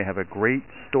by. They have a great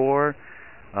store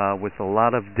with a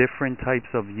lot of different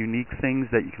types of unique things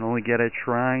that you can only get at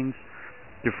shrines,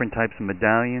 different types of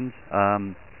medallions.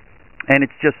 And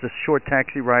it's just a short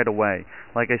taxi ride away.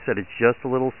 Like I said, it's just a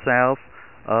little south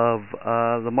of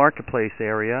the Marketplace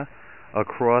area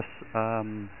across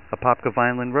Apopka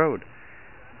Vineland Road.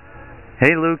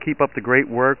 Hey Lou, keep up the great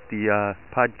work. The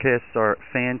podcasts are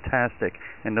fantastic,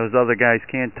 and those other guys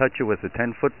can't touch you with a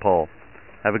 10-foot pole.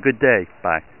 Have a good day.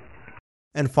 Bye.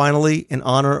 And finally, in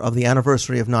honor of the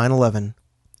anniversary of 9/11,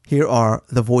 here are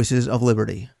the Voices of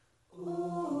Liberty.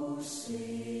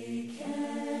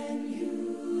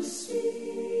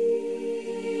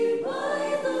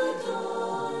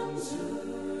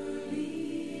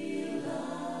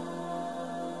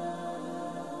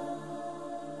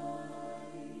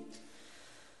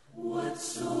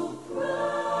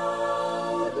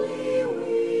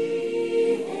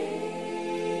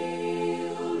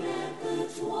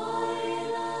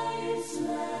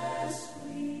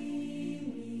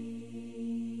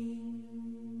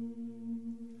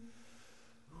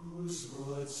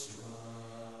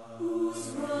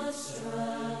 Whose broad stripes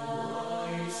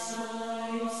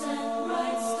and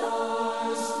bright